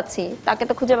দেখতে পাচ্ছি, তাকে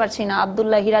তো খুঁজে পাচ্ছি না।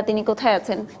 আব্দুল্লাহ হীরা, তিনি কোথায়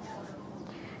আছেন?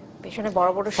 পেছনে বড়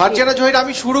বড় ফারজানা জহির,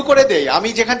 আমি শুরু করে দেই। আমি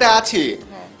যেখানটা আছি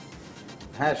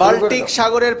বাল্টিক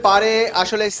সাগরের পারে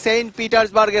আসলে সেন্ট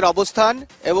পিটার্সবার্গের অবস্থান,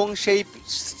 এবং সেই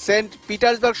সেন্ট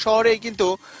পিটার্সবার্গ শহরেই কিন্তু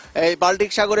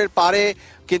বাল্টিক সাগরের পারে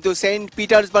কিন্তু সেন্ট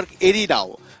পিটার্সবার্গ এরিনাও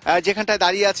যেখানটায়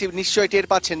দাঁড়িয়ে আছি। নিশ্চয়ই টের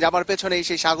পাচ্ছেন যে আমার পেছনেই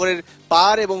সেই সাগরের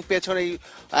পার এবং পেছনেই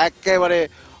একেবারে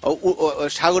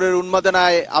সাগরের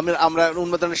উন্মাদনায় আমরা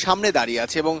উন্মাদনার সামনে দাঁড়িয়ে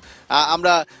আছি। এবং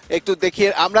আমরা একটু দেখিয়ে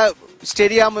আমরা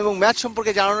স্টেডিয়াম এবং ম্যাচ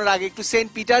সম্পর্কে জানানোর আগে একটু সেন্ট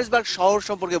পিটার্সবার্গ শহর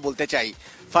সম্পর্কে বলতে চাই।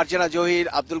 ফারজানা জহির,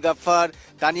 আব্দুল গাফফার,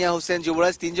 তানিয়া হোসেন,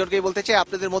 যুবরাজ তিনজনকেই বলতে চাই,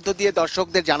 আপনাদের মধ্য দিয়ে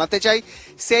দর্শকদের জানাতে চাই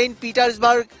সেন্ট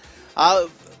পিটার্সবার্গ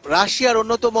রাশিয়ার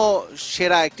অন্যতম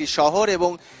সেরা একটি শহর,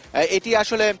 এবং এটি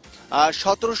আসলে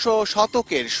 1700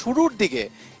 শতকের শুরুর দিকে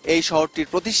এই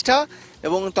শহরটির প্রতিষ্ঠা,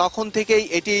 এবং তখন থেকেই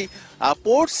এটি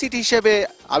পোর্ট সিটি হিসেবে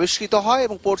আবিষ্কৃত হয়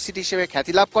এবং পোর্ট সিটি হিসেবে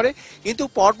খ্যাতি লাভ করে। কিন্তু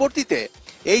পরবর্তীতে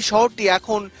এই শহরটি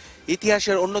এখন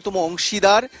ইতিহাসের অন্যতম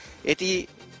অংশীদার। এটি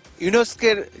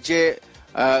ইউনেস্কোর যে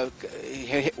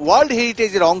ওয়ার্ল্ড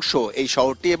হেরিটেজের অংশ এই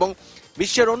শহরটি, এবং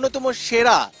বিশ্বের অন্যতম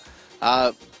সেরা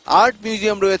আর্ট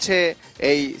মিউজিয়াম রয়েছে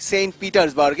এই সেন্ট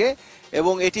পিটার্সবার্গে,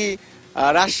 এবং এটি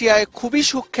রাশিয়ায় খুবই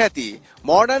সুখ্যাতি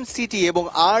মডার্ন সিটি এবং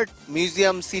আর্ট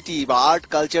মিউজিয়াম সিটি বা আর্ট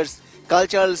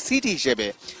কালচারাল সিটি হিসেবে।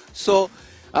 সো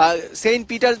সেন্ট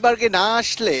পিটার্সবার্গে না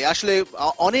আসলে আসলে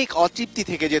অনেক অতৃপ্তি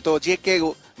থেকে যেত যে কেউ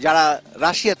যারা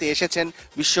রাশিয়াতে এসেছেন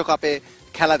বিশ্বকাপে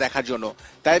খেলা দেখার জন্য।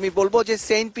 তাই আমি বলবো যে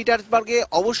সেন্ট পিটার্সবার্গে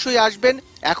অবশ্যই আসবেন,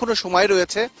 এখনো সময়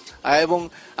রয়েছে, এবং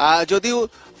যদিও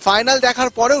ফাইনাল দেখার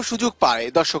পরেও সুযোগ পায়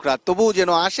দর্শকরা, তবুও যেন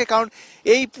আসে, কারণ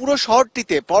এই পুরো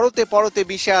শহরটিতে পরতে পরতে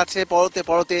মিশে আছে, পরতে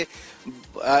পরতে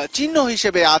চিহ্ন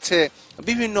হিসেবে আছে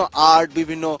বিভিন্ন আর্ট,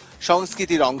 বিভিন্ন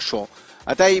সংস্কৃতির অংশ।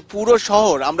 তাই পুরো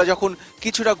শহর আমরা যখন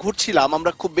কিছুটা ঘুরছিলাম,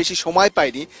 আমরা খুব বেশি সময়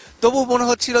পাইনি, তবু মনে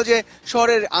হচ্ছিল যে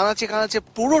শহরের আনাচে কানাচে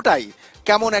পুরোটাই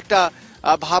কেমন একটা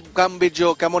ভাব গাম্ভীর্য,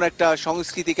 কেমন একটা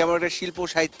সংস্কৃতি, কেমন একটা শিল্প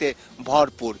সাহিত্যে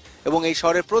ভরপুর। এবং এই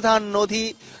শহরের প্রধান নদী,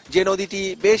 যে নদীটি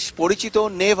বেশ পরিচিত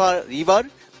নেভার রিভার,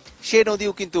 সে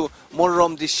নদীও কিন্তু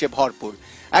মনোরম দৃশ্যে ভরপুর।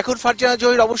 এখন ফারজানা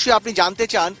জহির, অবশ্যই আপনি জানতে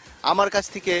চান আমার কাছ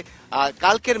থেকে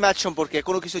কালকের ম্যাচ সম্পর্কে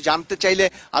কোনো কিছু জানতে চাইলে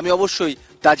আমি অবশ্যই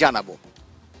তা জানাবো।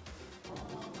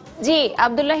 জি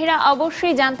আব্দুল্লাহিরা,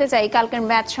 অবশ্যই জানতে চাই কালকের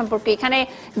ম্যাচ সম্পর্কে। এখানে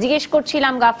জিজ্ঞেস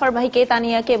করছিলাম গাফার ভাইকে,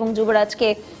 তানিয়াকে এবং যুবরাজকে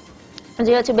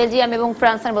যে হচ্ছে বেলজিয়াম এবং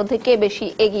ফ্রান্সের মধ্যে কে বেশি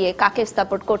এগিয়ে, কাকে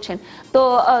সাপোর্ট করছেন। তো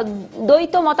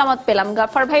দ্বৈত মতামত পেলাম।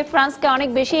 গাফার ভাই ফ্রান্সকে অনেক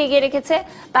বেশি এগিয়ে রেখেছে,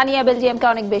 তানিয়া বেলজিয়ামকে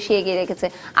অনেক বেশি এগিয়ে রেখেছে।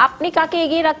 আপনি কাকে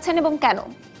এগিয়ে রাখছেন এবং কেন?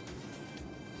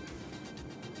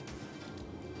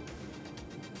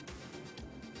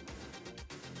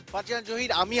 ফারজানা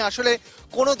জহির, আমি আসলে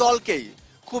কোনো দলকেই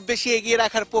খুব বেশি এগিয়ে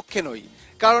রাখার পক্ষে নই,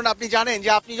 কারণ আপনি জানেন যে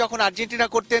আপনি যখন আর্জেন্টিনা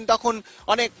করতেন তখন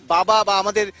অনেক বাবা বা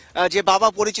আমাদের যে বাবা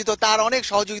পরিচিত তার অনেক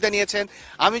সহযোগিতা নিয়েছেন।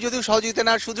 আমি যদিও সহযোগিতা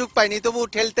নেওয়ার সুযোগ পাইনি, তবু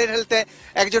ঠেলতে ঠেলতে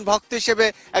একজন ভক্ত হিসেবে,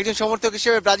 একজন সমর্থক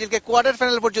হিসেবে ব্রাজিলকে কোয়ার্টার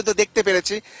ফাইনাল পর্যন্ত দেখতে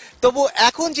পেরেছি। তবু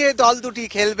এখন যে দল দুটি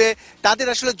খেলবে তাদের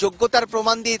আসলে যোগ্যতার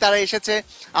প্রমাণ দিয়ে তারা এসেছে।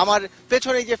 আমার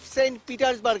পেছনে যে সেন্ট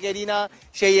পিটার্সবার্গ এরিনা,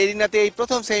 সেই এরিনাতে এই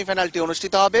প্রথম সেমিফাইনালটি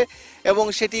অনুষ্ঠিত হবে, এবং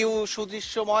সেটিও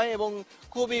সুদৃশ্যময় এবং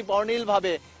খুবই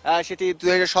বর্ণিলভাবে সেটি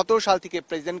 2017 সাল থেকে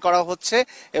প্রেজেন্ট করা হচ্ছে,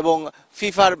 এবং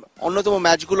ফিফার অন্যতম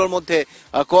ম্যাচগুলোর মধ্যে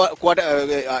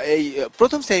এই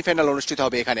প্রথম সেমিফাইনাল অনুষ্ঠিত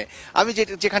হবে এখানে। আমি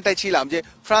যেখানটায় ছিলাম, যে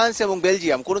ফ্রান্স এবং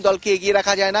বেলজিয়াম কোনো দলকে এগিয়ে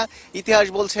রাখা যায় না। ইতিহাস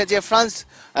বলছে যে ফ্রান্স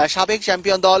সাবেক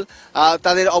চ্যাম্পিয়ন দল,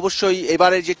 তাদের অবশ্যই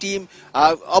এবারের যে টিম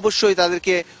অবশ্যই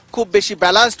তাদেরকে খুব বেশি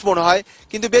ব্যালান্সড মনে হয়।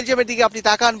 কিন্তু বেলজিয়ামের দিকে আপনি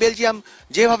তাকান, বেলজিয়াম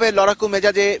যেভাবে লড়াকু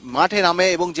মেজাজে মাঠে নামে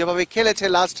এবং যেভাবে খেলেছে,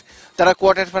 লাস্ট তারা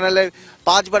কোয়ার্টার ফাইনালের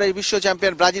 5 বারের বিশ্ব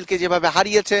চ্যাম্পিয়ন ব্রাজিলকে যেভাবে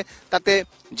হারিয়েছে, তাতে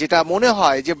যেটা মনে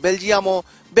হয় যে বেলজিয়ামও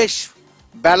বেশ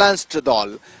ব্যালান্সড দল।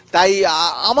 তাই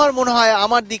আমার মনে হয়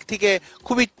আমার দিক থেকে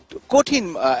খুবই কঠিন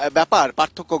ব্যাপার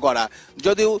পার্থক্য করা।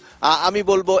 যদিও আমি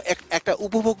বলবো একটা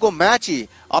উপভোগ্য ম্যাচই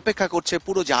অপেক্ষা করছে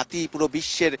পুরো জাতি, পুরো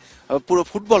বিশ্বের, পুরো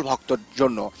ফুটবল ভক্তর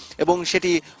জন্য, এবং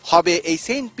সেটি হবে এই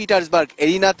সেন্ট পিটার্সবার্গ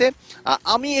এরিনাতে।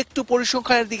 আমি একটু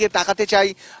পরিসংখ্যানের দিকে তাকাতে চাই।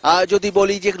 যদি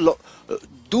বলি যে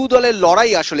দু দলের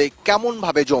লড়াই আসলে কেমন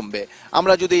ভাবে জমবে,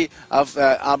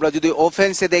 আমরা যদি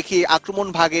অফেন্সে দেখি, আক্রমণ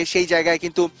ভাগে, সেই জায়গায়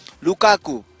কিন্তু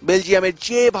লুকাকু বেলজিয়ামের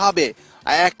যেভাবে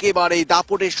একেবারে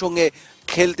দাপটের সঙ্গে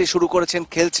খেলতে শুরু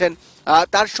খেলছেন,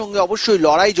 তার সঙ্গে অবশ্যই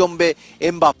লড়াই জমবে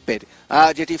এমবাপ্পের,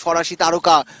 যেটি ফরাসি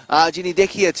তারকা যিনি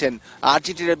দেখিয়েছেন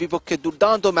আর্জেন্টিনার বিপক্ষে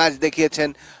দুর্দান্ত ম্যাচ দেখিয়েছেন।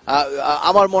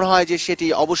 আমার মনে হয় যে সেটি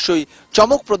অবশ্যই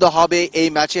চমকপ্রদ হবে এই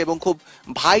ম্যাচে, এবং খুব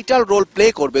ভাইটাল রোল প্লে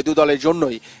করবে দু দলের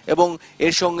জন্যই। এবং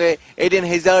এর সঙ্গে এডেন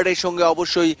হেজার্ডের সঙ্গে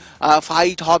অবশ্যই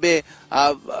ফাইট হবে।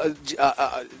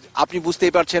 আপনি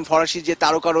বুঝতেই পারছেন ফরাসি যে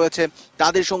তারকা রয়েছে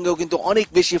তাদের সঙ্গেও কিন্তু অনেক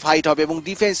বেশি ফাইট হবে, এবং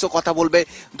ডিফেন্সও কথা বলবে।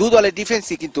 দু দলের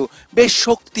ডিফেন্সই কিন্তু বেশ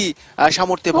শক্তি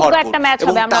সামর্থ্যে ভরপুর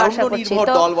এবং তারুণ্যনির্ভর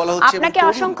দল বলা হচ্ছে। আপনাকে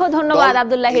অসংখ্য ধন্যবাদ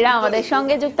আব্দুল্লাহিরা আমাদের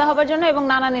সঙ্গে যুক্ত হবার জন্য এবং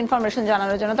নানান ইনফরমেশন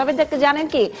জানানোর জন্য। তবে দেখতে জানেন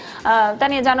কি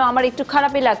তানিয়া, জানো আমার একটু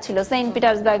খারাপই লাগছিল সেন্ট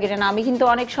পিটার্সবার্গের না। আমি কিন্তু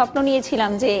অনেক স্বপ্ন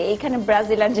নিয়েছিলাম যে এখানে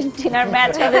ব্রাজিল আর্জেন্টিনার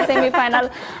ম্যাচ হবে, সেমিফাইনাল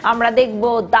আমরা দেখবো,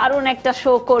 দারুণ একটা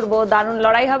শো করব, দারুণ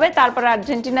লড়াই হবে, তারপর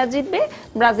আর্জেন্টিনা জিতবে,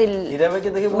 ব্রাজিল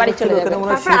বাড়ি চলে যাবে।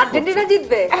 আর্জেন্টিনা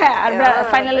জিতবে, হ্যাঁ, আর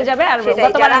ফাইনালে যাবে। আর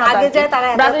গতবার আগে যায় তারা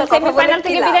ব্রাজিল সেমিফাইনাল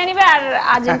থেকে বিদায় নেবে আর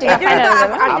আর্জেন্টিনা ফাইনালে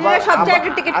যাবে। আর্জেন্টিনা সব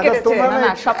জায়গায় টিকিট কেটেছে।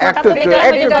 না, স্বপ্নটা তো দেখে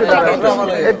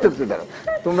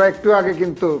তোমরা একটু আগে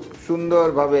কিন্তু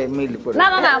সুন্দরভাবে মিল করে না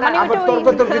মানে আবার তর্ক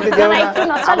তর্কিতে যাও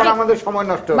না, আবার আমাদের সময়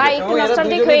নষ্ট হবে। ভাই একটু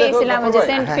নস্টালজিক হয়ে গেছিলাম যে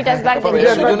সেন্ট পিটার্সবার্গ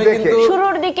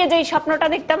শুরুর দিকে যেই স্বপ্নটা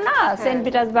দেখতাম না, সেন্ট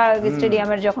পিটার্সবার্গ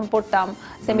স্টেডিয়ামের যখন পড়তাম,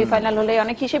 সেমিফাইনাল হলে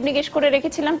অনেক হিসেব নিকেশ করে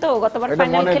রেখেছিলাম, তো গতবার এটা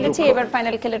ফাইনাল মনের খেলেছি, দুঃখ। এবার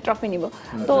ফাইনাল খেলে ট্রফি নিব,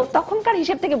 তো তখনকার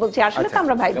হিসেব থেকে বলছি আসলে তো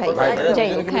আমরা ভাই ভাই। যাই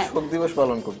হোক, হ্যাঁ। শোক দিবস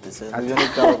পালন করতেছে দুজনে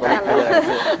কারো কারো খেলে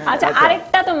আছে। আচ্ছা,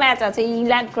 আরেকটা তো ম্যাচ আছে,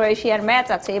 ইংল্যান্ড ক্রোয়েশিয়ার ম্যাচ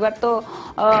আছে এবার তো।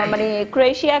 মানে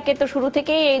ক্রোয়েশিয়াকে তো শুরু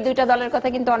থেকেই এই দুইটা দলের কথা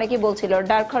কিন্তু অনেকেই বলছিল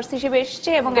ডার্ক হর্স হিসেবে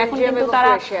এসেছে, এবং এখন বেলজিয়াম কিন্তু এবং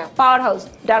তারা Croatia. Power house,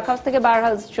 dark house থেকে পাওয়ার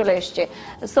হাউস চলে এসেছে।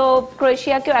 সো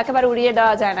ক্রোয়েশিয়াকেও একেবারে উড়িয়ে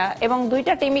দেওয়া যায় না, এবং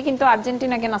দুইটা টিমই কিন্তু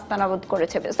আর্জেন্টিনাকে নাস্তানাবুদ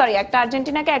করেছে, সরি একটা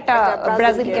আর্জেন্টিনাকে একটা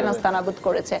ব্রাজিলকে নাস্তানাবুদ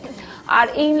করেছে, আর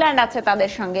ইংল্যান্ড আছে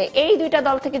তাদের সঙ্গে। এই দুইটা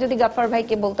দল থেকে যদি গাফফার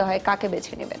ভাইকে বলতে হয় কাকে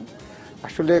বেছে নেবেন?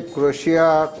 আসলে ক্রোয়েশিয়া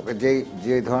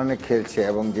যে ধরনের খেলছে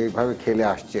এবং যেভাবে খেলে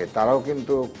আসছে তারাও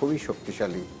কিন্তু খুবই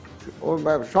শক্তিশালী ও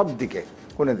সব দিকে,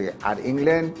 কোনো দিকে। আর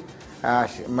ইংল্যান্ড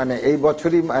মানে এই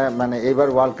বছরই মানে এইবার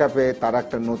ওয়ার্ল্ড কাপে তারা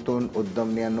একটা নতুন উদ্যম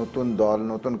নিয়ে, নতুন দল,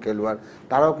 নতুন খেলোয়াড়,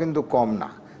 তারাও কিন্তু কম না,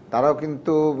 তারাও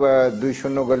কিন্তু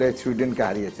 2-0 গোলে সুইডেনকে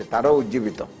হারিয়েছে, তারাও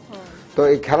উজ্জীবিত। তো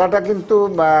এই খেলাটা কিন্তু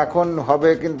এখন হবে,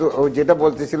 কিন্তু ওই যেটা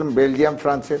বলতেছিলাম বেলজিয়াম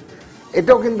ফ্রান্সের,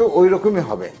 এটাও কিন্তু ওই রকমই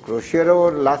হবে। ক্রোয়েশিয়ারও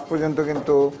লাস্ট পর্যন্ত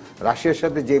কিন্তু রাশিয়ার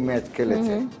সাথে যে ম্যাচ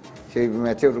খেলেছে সেই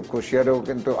ম্যাচে ক্রোয়েশিয়ারও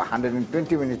কিন্তু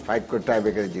 120 মিনিট ফাইট করে টাই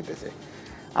ব্রেকারে জিতেছে।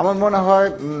 আমার মনে হয়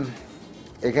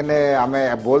এখানে আমি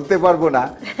বলতে পারবো না,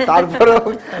 তারপরেও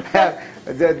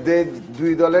যে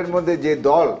দুই দলের মধ্যে যে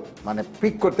দল মানে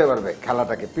পিক করতে পারবে,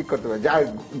 খেলাটাকে পিক করতে পারবে, যা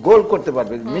গোল করতে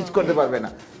পারবে, মিস করতে পারবে না,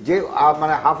 যে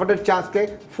মানে হাফের চান্সকে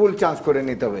ফুল চান্স করে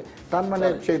নিতে হবে, তার মানে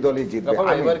সেই দলই জিতবে।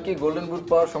 এবার কি গোল্ডেন বুট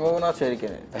পাওয়ার সম্ভাবনা আছে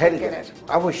হ্যারি কেনের?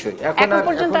 অবশ্যই। এখন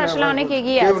পর্যন্ত আসলে অনেক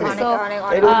এগিয়ে আছে,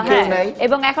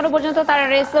 এবং এখনো পর্যন্ত তার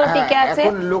রেসও টিকে আছে।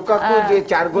 এখন লুকাকু যে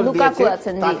 4 গোল দিয়েছে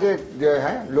তাকে,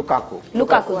 হ্যাঁ লুকাকু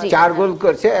 4 গোল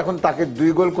করছে, এখন তাকে 2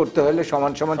 গোল করতে হলে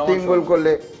সমান সমান 3 গোল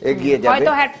করলে এগিয়ে যাবে,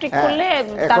 হয়তো হ্যাটট্রিক করলে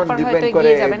তারপর হয়তো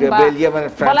এগিয়ে যাবেন।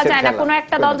 বলা যায় না, কোনো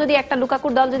একটা দল যদি, একটা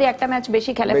লুকাকুর দল যদি একটা ম্যাচ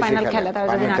বেশি খেলে, ফাইনাল খেলে, তারা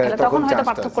যদি না খেলে তখন হয়তো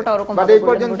পার্থক্যটা ওরকম হবে।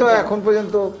 এখন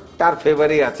পর্যন্ত তার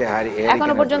ফেভারই আছে,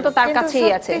 এখনো পর্যন্ত তার কাছেই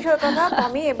আছে।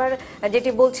 আমি এবার যেটি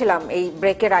বলছিলাম এই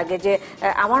ব্রেকের আগে, যে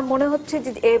আমার মনে হচ্ছে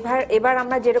যে এবার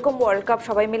আমরা যেরকম ওয়ার্ল্ড কাপ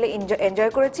সবাই মিলে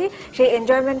এনজয় করেছি, সেই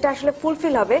এনজয়মেন্টটা আসলে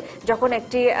ফুলফিল হবে যখন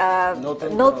একটি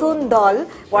নতুন দল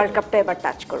ওয়ার্ল্ড কাপটা এবার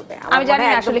টাচ করবে। আমি জানি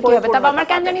না আসলে কি হবে, তবে আমার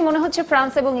কেন জানি মনে হচ্ছে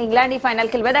ফ্রান্স এবং ইংল্যান্ডই ফাইনাল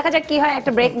খেলবে। দেখা যাক কি হয়,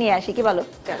 একটা ব্রেক নিয়ে আসি, কি বলো?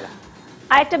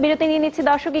 আরেকটা বিরতি নিয়ে নিচ্ছি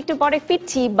দর্শক, একটু পরে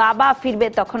ফিরছি। বাবা ফিরবে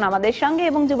তখন আমাদের সঙ্গে,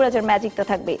 এবং যুবরাজের ম্যাজিক তো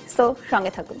থাকবে, সো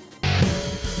সঙ্গে থাকুন।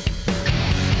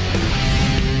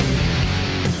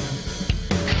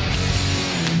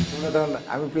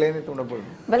 আমি প্লেনে, তোমরা বলবো।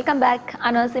 Welcome back.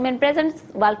 Anwar cement presents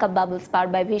world cup bubbles power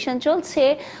by vision চলছে।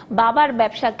 বাবার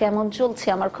ব্যবসা কেমন চলছে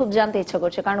আমার খুব জানতে ইচ্ছা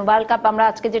করছে, কারণ ওয়ার্ল্ড কাপ আমরা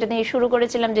আজকে যেটা নিয়ে শুরু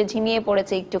করেছিলাম যে ঝিমিয়ে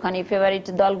পড়েছে একটুখানি ফেভারিট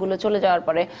দলগুলো চলে যাওয়ার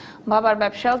পরে, বাবার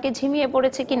ব্যবসাও কি ঝিমিয়ে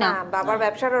পড়েছে কিনা? বাবার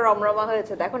ব্যবসাটা রমরমা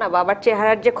হয়েছে, দেখো না বাবার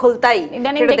চেহারার যে খোলতাই,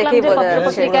 ইদানিং দেখলাম যে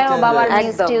পত্রপত্রিকায়ও বাবার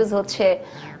নিউজ হচ্ছে।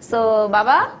 সো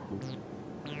বাবা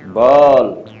বল,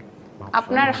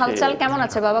 আপনার হালচাল কেমন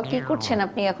আছে বাবা? কি করছেন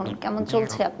আপনি এখন? কেমন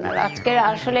চলছে আপনার? আজকে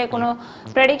আসলে কোনো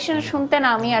প্রেডিকশন শুনতে না,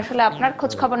 আমি আসলে আপনার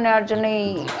খোঁজ খবর নেওয়ার জন্যই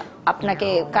আপনাকে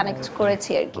কানেক্ট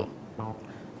করেছি আর কি।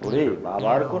 ওরে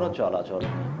বাবার কোনো চলাচল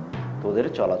নেই, তোদের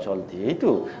চলাচল দিয়েই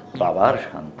তো বাবার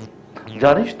শান্তি।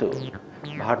 জানিস তো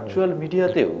ভার্চুয়াল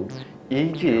মিডিয়াতেও এই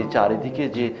যে চারিদিকে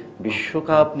যে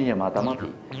বিশ্বকাপ নিয়ে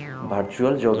মাতামাতি,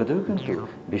 ভার্চুয়াল জগতেও কিন্তু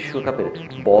বিশ্বকাপের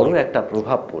বড় একটা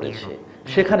প্রভাব পড়েছে।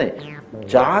 সেখানে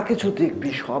যা কিছু দেখবি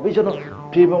সবই যেন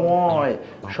প্রেমময়,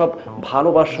 সব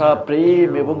ভালোবাসা,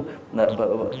 প্রেম এবং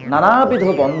নানাবিধ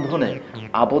বন্ধনে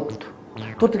আবদ্ধ।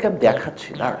 তোর থেকে আমি দেখাচ্ছি,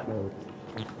 দাঁড়া।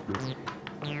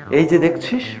 এই যে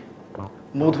দেখছিস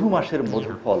মধু মাসের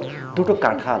মধু ফল, দুটো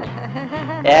কাঁঠাল,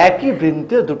 একই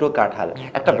বৃন্তে দুটো কাঁঠাল,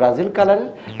 একটা ব্রাজিল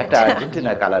কালারের, একটা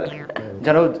আর্জেন্টিনা কালারের,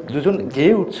 যেন দুজন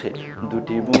গেয়ে উঠছে,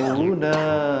 দুটি মুনার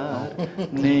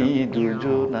নেই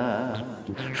দুজনা।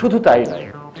 শুধু তাই নয়,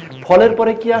 ফলের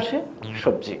পরে কি আসে?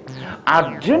 সবজি।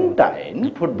 আর্জেন্টাইন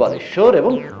ফুটবলেশ্বর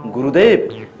এবং গুরুদেব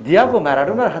দিয়াগো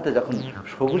ম্যারাডোনার হাতে যখন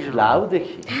সবুজ লাউ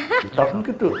দেখি, তখন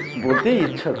কিন্তু বলতেই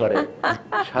ইচ্ছা করে,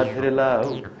 সাধের লাউ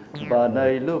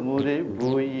বানাইলো মোরে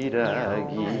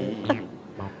বৈরাগী।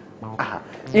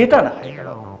 এটা না হয়ে গেল,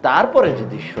 তারপরে যে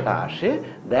দৃশ্যটা আসে,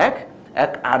 দেখ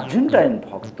এক আর্জেন্টাইন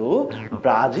ভক্ত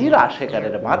ব্রাজিল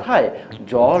আশেকারের মাথায়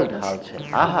জল ঢালছে।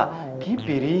 আহা কি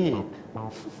পীড়িত!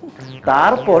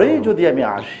 তারপরে যদি আমি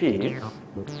আসি,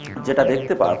 যেটা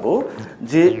দেখতে পারবো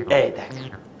যে এই দেখ,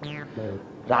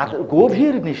 রাত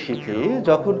গভীর নিশীথে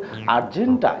যখন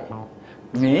আর্জেন্টাইন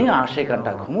মেয়ে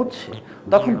আশেকানটা ঘুমোচ্ছে,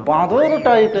 তখন বাঁদর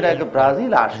টাইপের এক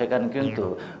ব্রাজিল আশেকান কিন্তু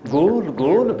গোল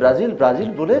গোল ব্রাজিল ব্রাজিল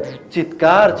বলে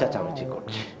চিৎকার চেঁচামেচি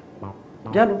করছে।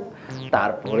 গেল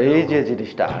তারপরে যে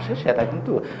জিনিসটা আসে সেটা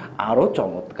কিন্তু আরো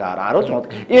চমৎকার, আরো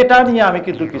চমৎকার। এটা নিয়ে আমি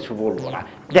কিন্তু কিছু বলবো না,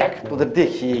 দেখ তোদের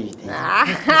দেখিয়েই দিই।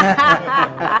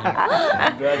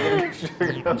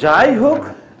 যাই হোক,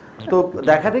 তো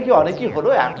দেখা দেখি অনেকই হলো।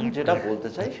 এখন যেটা বলতে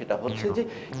চাই সেটা হচ্ছে যে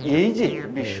এই যে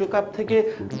বিশ্বকাপ থেকে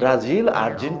ব্রাজিল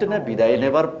আর্জেন্টিনা বিদায়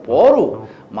নেবার পরও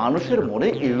মানুষের মনে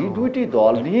এই দুইটি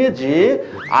দল নিয়ে যে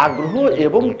আগ্রহ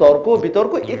এবং তর্ক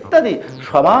বিতর্ক ইত্যাদি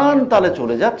সমান তালে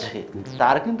চলে যাচ্ছে,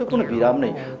 তার কিন্তু কোনো বিরাম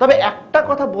নেই। তবে একটা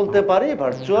কথা বলতে পারি,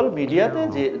 ভার্চুয়াল মিডিয়াতে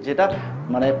যেটা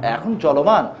মানে এখন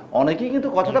চলমান, অনেকেই কিন্তু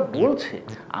কথাটা বলছে,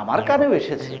 আমার কানেও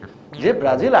এসেছে, যে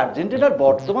ব্রাজিল আর্জেন্টিনার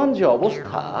বর্তমান যে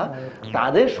অবস্থা,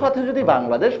 তাদের সাথে যদি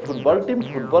বাংলাদেশ ফুটবল টিম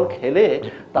ফুটবল খেলে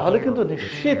তাহলে কিন্তু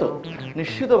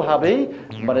নিশ্চিতভাবেই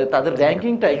মানে তাদের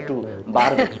র্যাঙ্কিংটা একটু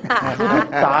বাড়বে।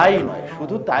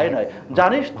 শুধু তাই নয়,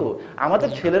 জানিস তো আমাদের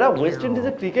ছেলেরা ওয়েস্ট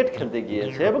ইন্ডিজে ক্রিকেট খেলতে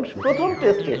গিয়েছে এবং প্রথম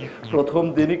টেস্টে প্রথম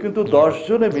দিনই কিন্তু 10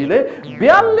 জনে মিলে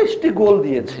 42টি গোল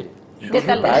দিয়েছে।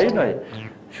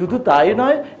 শুধু তাই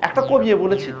নয়, একটা কমিয়ে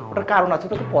বলেছি, ওটার কারণ আছে,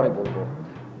 তোকে পরে বলবো।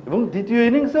 এবং দ্বিতীয়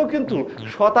ইনিংসেও কিন্তু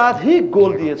শতাধিক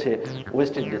গোল দিয়েছে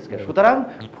ওয়েস্ট ইন্ডিজকে। সুতরাং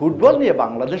ফুটবল নিয়ে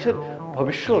বাংলাদেশের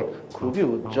ভবিষ্যৎ খুবই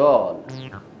উজ্জ্বল।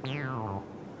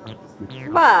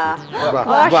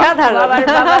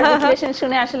 বিশ্লেষণ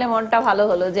শুনে আসলে মনটা ভালো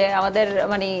হলো যে আমাদের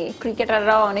মানে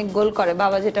ক্রিকেটাররাও অনেক গোল করে,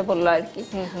 বাবা যেটা বললো আর কি,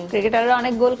 ক্রিকেটাররা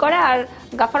অনেক গোল করে। আর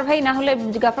গাফার ভাই না হলে,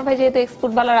 গাফার ভাই যেহেতু এক্স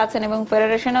ফুটবলার আছেন এবং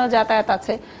ফেডারেশনেও যাতায়াত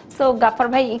আছে, সো গাফার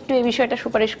ভাই একটু এই বিষয়টা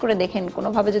সুপারিশ করে দেখেন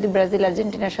কোনোভাবে যদি ব্রাজিল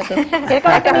আর্জেন্টিনার সাথে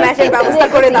এরকম একটা ম্যাচের ব্যবস্থা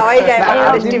করে দেওয়াই যায়।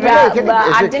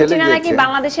 আর্জেন্টিনা নাকি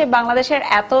বাংলাদেশের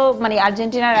এত মানে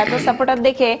আর্জেন্টিনার এত সাপোর্টার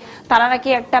দেখে তারা নাকি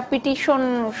একটা পিটিশন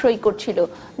সই করছিল,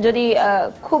 যদি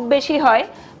খুব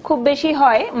বেশি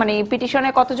হয় মানে পিটিশনে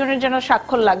কতজনের জন্য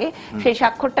স্বাক্ষর লাগে, সেই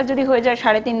স্বাক্ষরটা যদি হয়ে যায়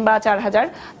 3,500 বা 4,000,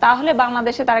 তাহলে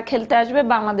বাংলাদেশে তারা খেলতে আসবে,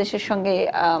 বাংলাদেশের সঙ্গে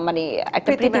মানে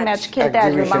একটা প্রীতি ম্যাচ খেলতে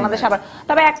আসবে বাংলাদেশ। আবার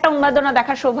তবে একটা উন্মাদনা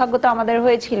দেখার সৌভাগ্য তো আমাদের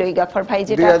হয়েছিল এই গাফার ভাই,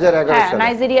 যেটা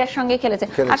নাইজেরিয়ার সঙ্গে খেলেছে।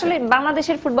 আসলে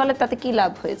বাংলাদেশের ফুটবলের তাতে কি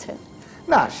লাভ হয়েছে?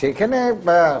 না, সেখানে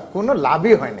কোনো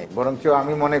লাভই হয়নি, বরঞ্চ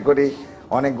আমি মনে করি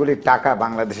অনেকগুলি টাকা,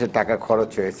 বাংলাদেশের টাকা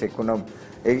খরচ হয়েছে। কোনো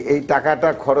এই টাকাটা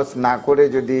খরচ না করে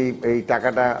যদি এই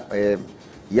টাকাটা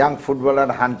ইয়াং ফুটবলার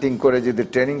হান্টিং করে যদি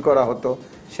ট্রেনিং করা হতো,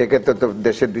 সেক্ষেত্রে তো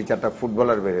দেশের 2-4টা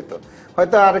ফুটবলার বেরোতো।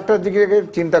 হয়তো আরেকটা দিকে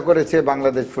চিন্তা করেছে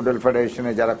বাংলাদেশ ফুটবল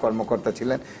ফেডারেশনে যারা কর্মকর্তা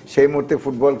ছিলেন, সেই মুহূর্তে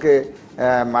ফুটবলকে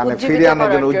মানে ফিরিয়ে আনার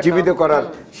জন্য, উজ্জীবিত করার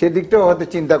সেদিকটাও হয়তো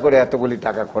চিন্তা করে এতগুলি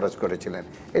টাকা খরচ করেছিলেন।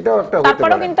 এটাও একটা হতে পারে।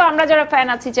 তারপরেও কিন্তু আমরা যারা ফ্যান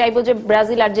আছি চাইবো যে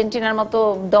ব্রাজিল আর্জেন্টিনার মতো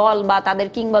দল বা তাদের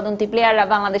কিংবদন্তি প্লেয়াররা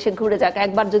বাংলাদেশে ঘুরে যাক,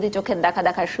 একবার যদি চোখের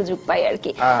দেখার সুযোগ পাই আর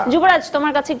কি। যুবরাজ,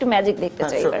 তোমার কাছে একটু ম্যাজিক দেখতে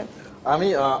চাই এবার। আমি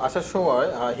আসার সময়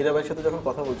হীরা ভাইয়ের সাথে যখন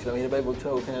কথা বলছিলাম, হীরা ভাই বলছিল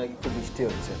ওখানে নাকি খুব বৃষ্টি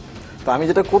হচ্ছে। তো আমি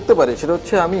যেটা করতে পারি সেটা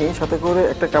হচ্ছে, আমি সাথে করে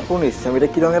একটা কাপড় নিচ্ছি। আমি এটা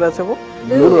কি রঙের আছে?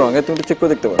 ব্লু রঙের। তুমি চেক করে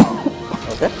দেখতে পারো।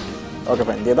 ওকে ওকে,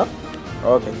 ফাইন, দিয়ে দাও।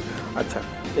 ওকে, আচ্ছা,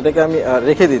 এটাকে আমি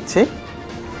রেখে দিচ্ছি।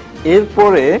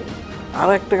 এরপরে আর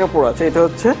একটা কাপড় আছে, এটা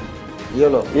হচ্ছে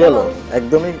ইয়েলো,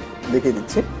 একদমই দেখিয়ে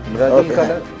দিচ্ছি,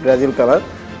 ব্রাজিল কালার।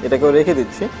 এটাকেও রেখে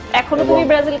দিচ্ছি। এখনো তুমি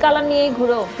ব্রাজিল কালার নিয়েই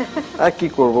ঘুরো? আর কি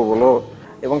করব বলো।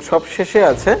 এবং সব শেষে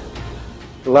আছে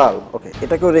লাল। ওকে,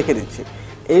 এটাকেও রেখে দিচ্ছি।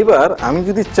 এইবার আমি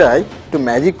যদি চাই একটু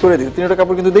ম্যাজিক করে দিই, 3টা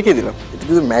কাপড় কিন্তু দেখিয়ে দিলাম, একটু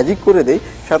যদি ম্যাজিক করে দেই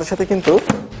সাথে সাথে কিন্তু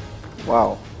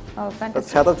ওয়াও,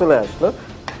 ছাতা চলে আসলো।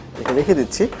 এটা রেখে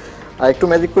দিচ্ছি, আর একটু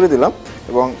ম্যাজিক করে দিলাম,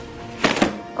 এবং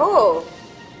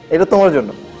এটা তোমার জন্য।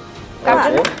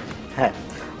 হ্যাঁ,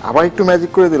 আবার একটু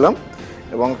ম্যাজিক করে দিলাম,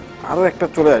 এবং আরো একটা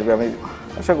চলে আসবে আমি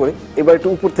আশা করি। এবার একটু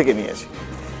উপর থেকে নিয়ে আসি।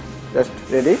 Just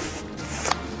ready.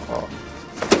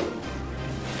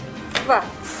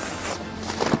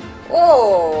 ও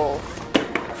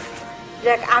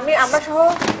যাক, আমরা সহ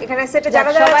এখানে সেটে যারা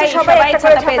আছে সবাই একটা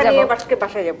করে ছাতা নিয়ে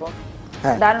বাসায় যাব।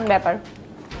 দারুণ ব্যাপার।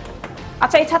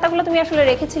 আচ্ছা, এই ছাতাগুলো তুমি আসলে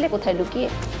রেখেছিলে কোথায় লুকিয়ে?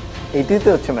 এইটাই তো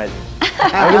হচ্ছে ম্যাজিক।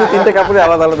 আমি কিন্তু 3টে কাপড়ে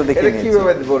আলাদা আলাদা দেখে নিয়েছি।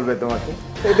 কিভাবে বলবে তোমাকে?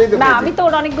 না, আমি তো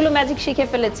অনেকগুলো ম্যাজিক শিখে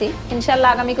ফেলেছি। ইনশাআল্লাহ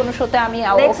আগামী কোন শোতে আমি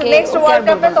নেক্সট ওয়ার্ল্ড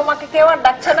কাপে তোমাকে কেউ আর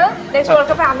ডাকছে না। নেক্সট ওয়ার্ল্ড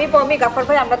কাপে আমি গাফার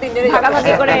ভাই আমরা তিনজনে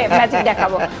ভাগাভাগি করে ম্যাজিক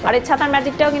দেখাবো। আর এই ছাতার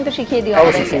ম্যাজিকটাও কিন্তু শিখিয়ে দিও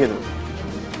আমাদের।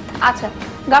 আচ্ছা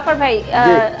গাফার ভাই,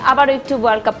 আবার একটু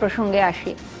ওয়ার্ল্ড কাপ প্রসঙ্গে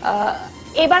আসি।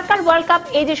 এবারকার ওয়ার্ল্ড কাপ,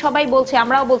 এই যে সবাই বলছে,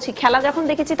 আমরাও বলছি, খেলা যখন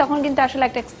দেখেছি তখন কিন্তু আসলে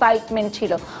একটা এক্সাইটমেন্ট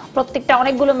ছিল। প্রত্যেকটা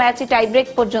অনেকগুলো ম্যাচই টাই ব্রেক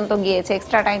পর্যন্ত গিয়েছে,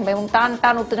 এক্সট্রা টাইম, এবং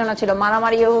টান উত্তেজনা ছিল,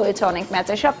 মারামারিও হয়েছে অনেক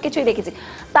ম্যাচে, সবকিছুই দেখেছি।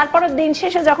 তারপরে দিন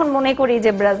শেষে যখন মনে করি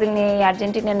যে ব্রাজিল নেই,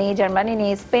 আর্জেন্টিনা নেই, জার্মানি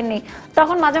নেই, স্পেন নেই,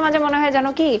 তখন মাঝে মাঝে মনে হয় যেন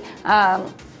কি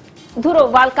ধরো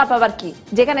ওয়ার্ল্ড কাপ আবার কি,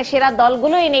 যেখানে সেরা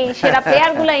দলগুলোই নেই, সেরা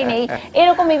প্লেয়ার গুলোই নেই,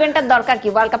 এরকম ইভেন্টের দরকার কি?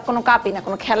 ওয়ার্ল্ড কাপ কোনো কাপই না,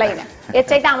 কোনো খেলাই না। এর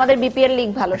চাইতে আমাদের বিপিএল লিগ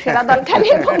ভালো, সেরা দল খেলে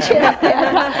এবং সেরা প্লেয়ার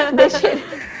দেশের।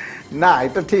 না,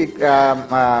 এটা ঠিক।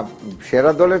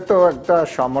 সেরা দলের তো একটা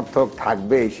সমর্থক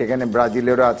থাকবেই, সেখানে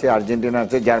ব্রাজিলেরও আছে, আর্জেন্টিনা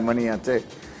আছে, জার্মানি আছে,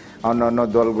 অন্যান্য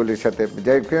দলগুলির সাথে।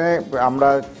 যেখানে আমরা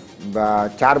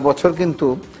 4 বছর কিন্তু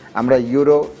আমরা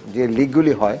ইউরো যে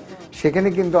লিগগুলি হয় সেখানে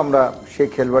কিন্তু আমরা সেই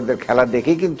খেলোয়াড়দের খেলা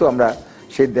দেখেই কিন্তু আমরা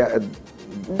সেই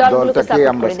দলটাকে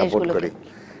আমরা সাপোর্ট করি।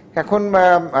 এখন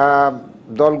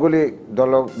দলগুলি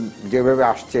যেভাবে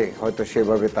আসছে হয়তো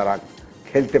সেভাবে তারা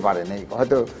খেলতে পারে নাই।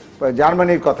 হয়তো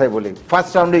জার্মানির কথাই বলি,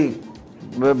 ফার্স্ট রাউন্ডেই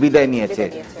বিদায় নিয়েছে,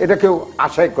 এটা কেউ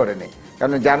আশাই করেনি।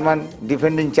 কারণ জার্মান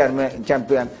ডিফেন্ডিং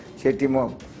চ্যাম্পিয়ন, সেই টিমও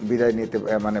বিদায় নিতে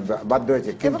মানে বাধ্য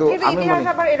হয়েছে। কিন্তু আমি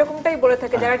এরকমটাই বলে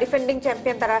থাকে যারা ডিফেন্ডিং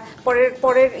চ্যাম্পিয়ন তারা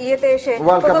পরের ইয়েতে এসে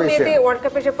ওয়ার্ল্ড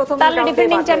কাপে এসে প্রথম তাহলে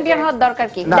ডিফেন্ডিং চ্যাম্পিয়ন হওয়ার দরকার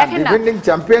কি? দেখেন না, ডিফেন্ডিং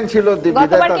চ্যাম্পিয়ন ছিল,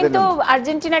 গতবার কিন্তু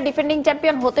আর্জেন্টিনা ডিফেন্ডিং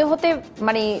চ্যাম্পিয়ন হতে হতে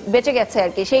মানে বেঁচে গেছে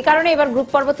আর কি। সেই কারণে এবার গ্রুপ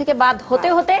পর্ব থেকে বাদ হতে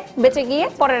হতে বেঁচে গিয়ে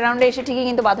পরের রাউন্ডে এসে ঠিকই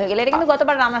কিন্তু বাদ হয়ে গেল। এটা কিন্তু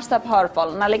গতবার রানার্স আপ হওয়ার ফল,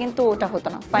 নালে কিন্তু ওটা হতো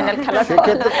না ফাইনাল খেলার ফল।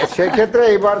 সেক্ষেত্রে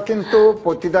এবার কিন্তু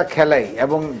প্রতিটা খেলাই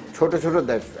এবং ছোট ছোট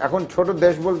দেশ, এখন ছোট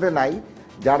দেশ বলতে নাই,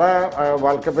 যারা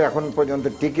ওয়ার্ল্ড কাপে এখন পর্যন্ত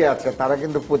টিকে আছে তারা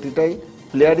কিন্তু প্রতিটাই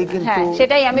প্লেয়ারই কিন্তু,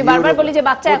 সেটাই আমি বারবার বলি যে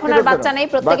বাচ্চা এখন আর বাচ্চা নেই,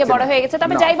 প্রত্যেকে বড় হয়ে গেছে।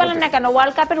 তবে যাই বলেন না কেন,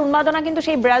 ওয়ার্ল্ড কাপের উন্মাদনা কিন্তু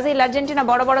সেই ব্রাজিল, আর্জেন্টিনা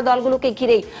বড় বড় দলগুলোকে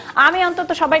ঘিরেই। আমি অন্তত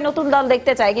সবাই নতুন দল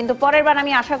দেখতে চাই, কিন্তু পরের বার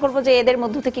আমি আশা করব যে এদের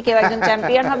মধ্য থেকে কেউ একজন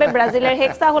চ্যাম্পিয়ন হবে। ব্রাজিলের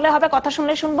হেক্সা হলে হবে, কথা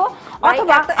শুনলে শুনবো,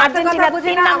 অথবা আর্জেন্টিনা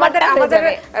 3 নাম্বারটা আমাদের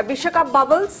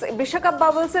বিশ্বকাপ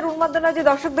বাবলস এর উন্মাদনা যে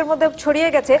দর্শকদের মধ্যে ছড়িয়ে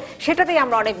গেছে সেটাতেই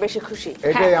আমরা অনেক বেশি খুশি।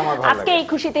 এটাই আমার ভালো লাগে। আজকে এই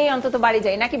খুশিতেই অন্তত বাড়ি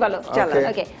যাই নাকি বলো? চলো,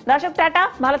 ওকে দর্শক, টাটা,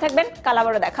 ভালো থাকবেন, কাল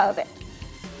আবারও দেখা হবে।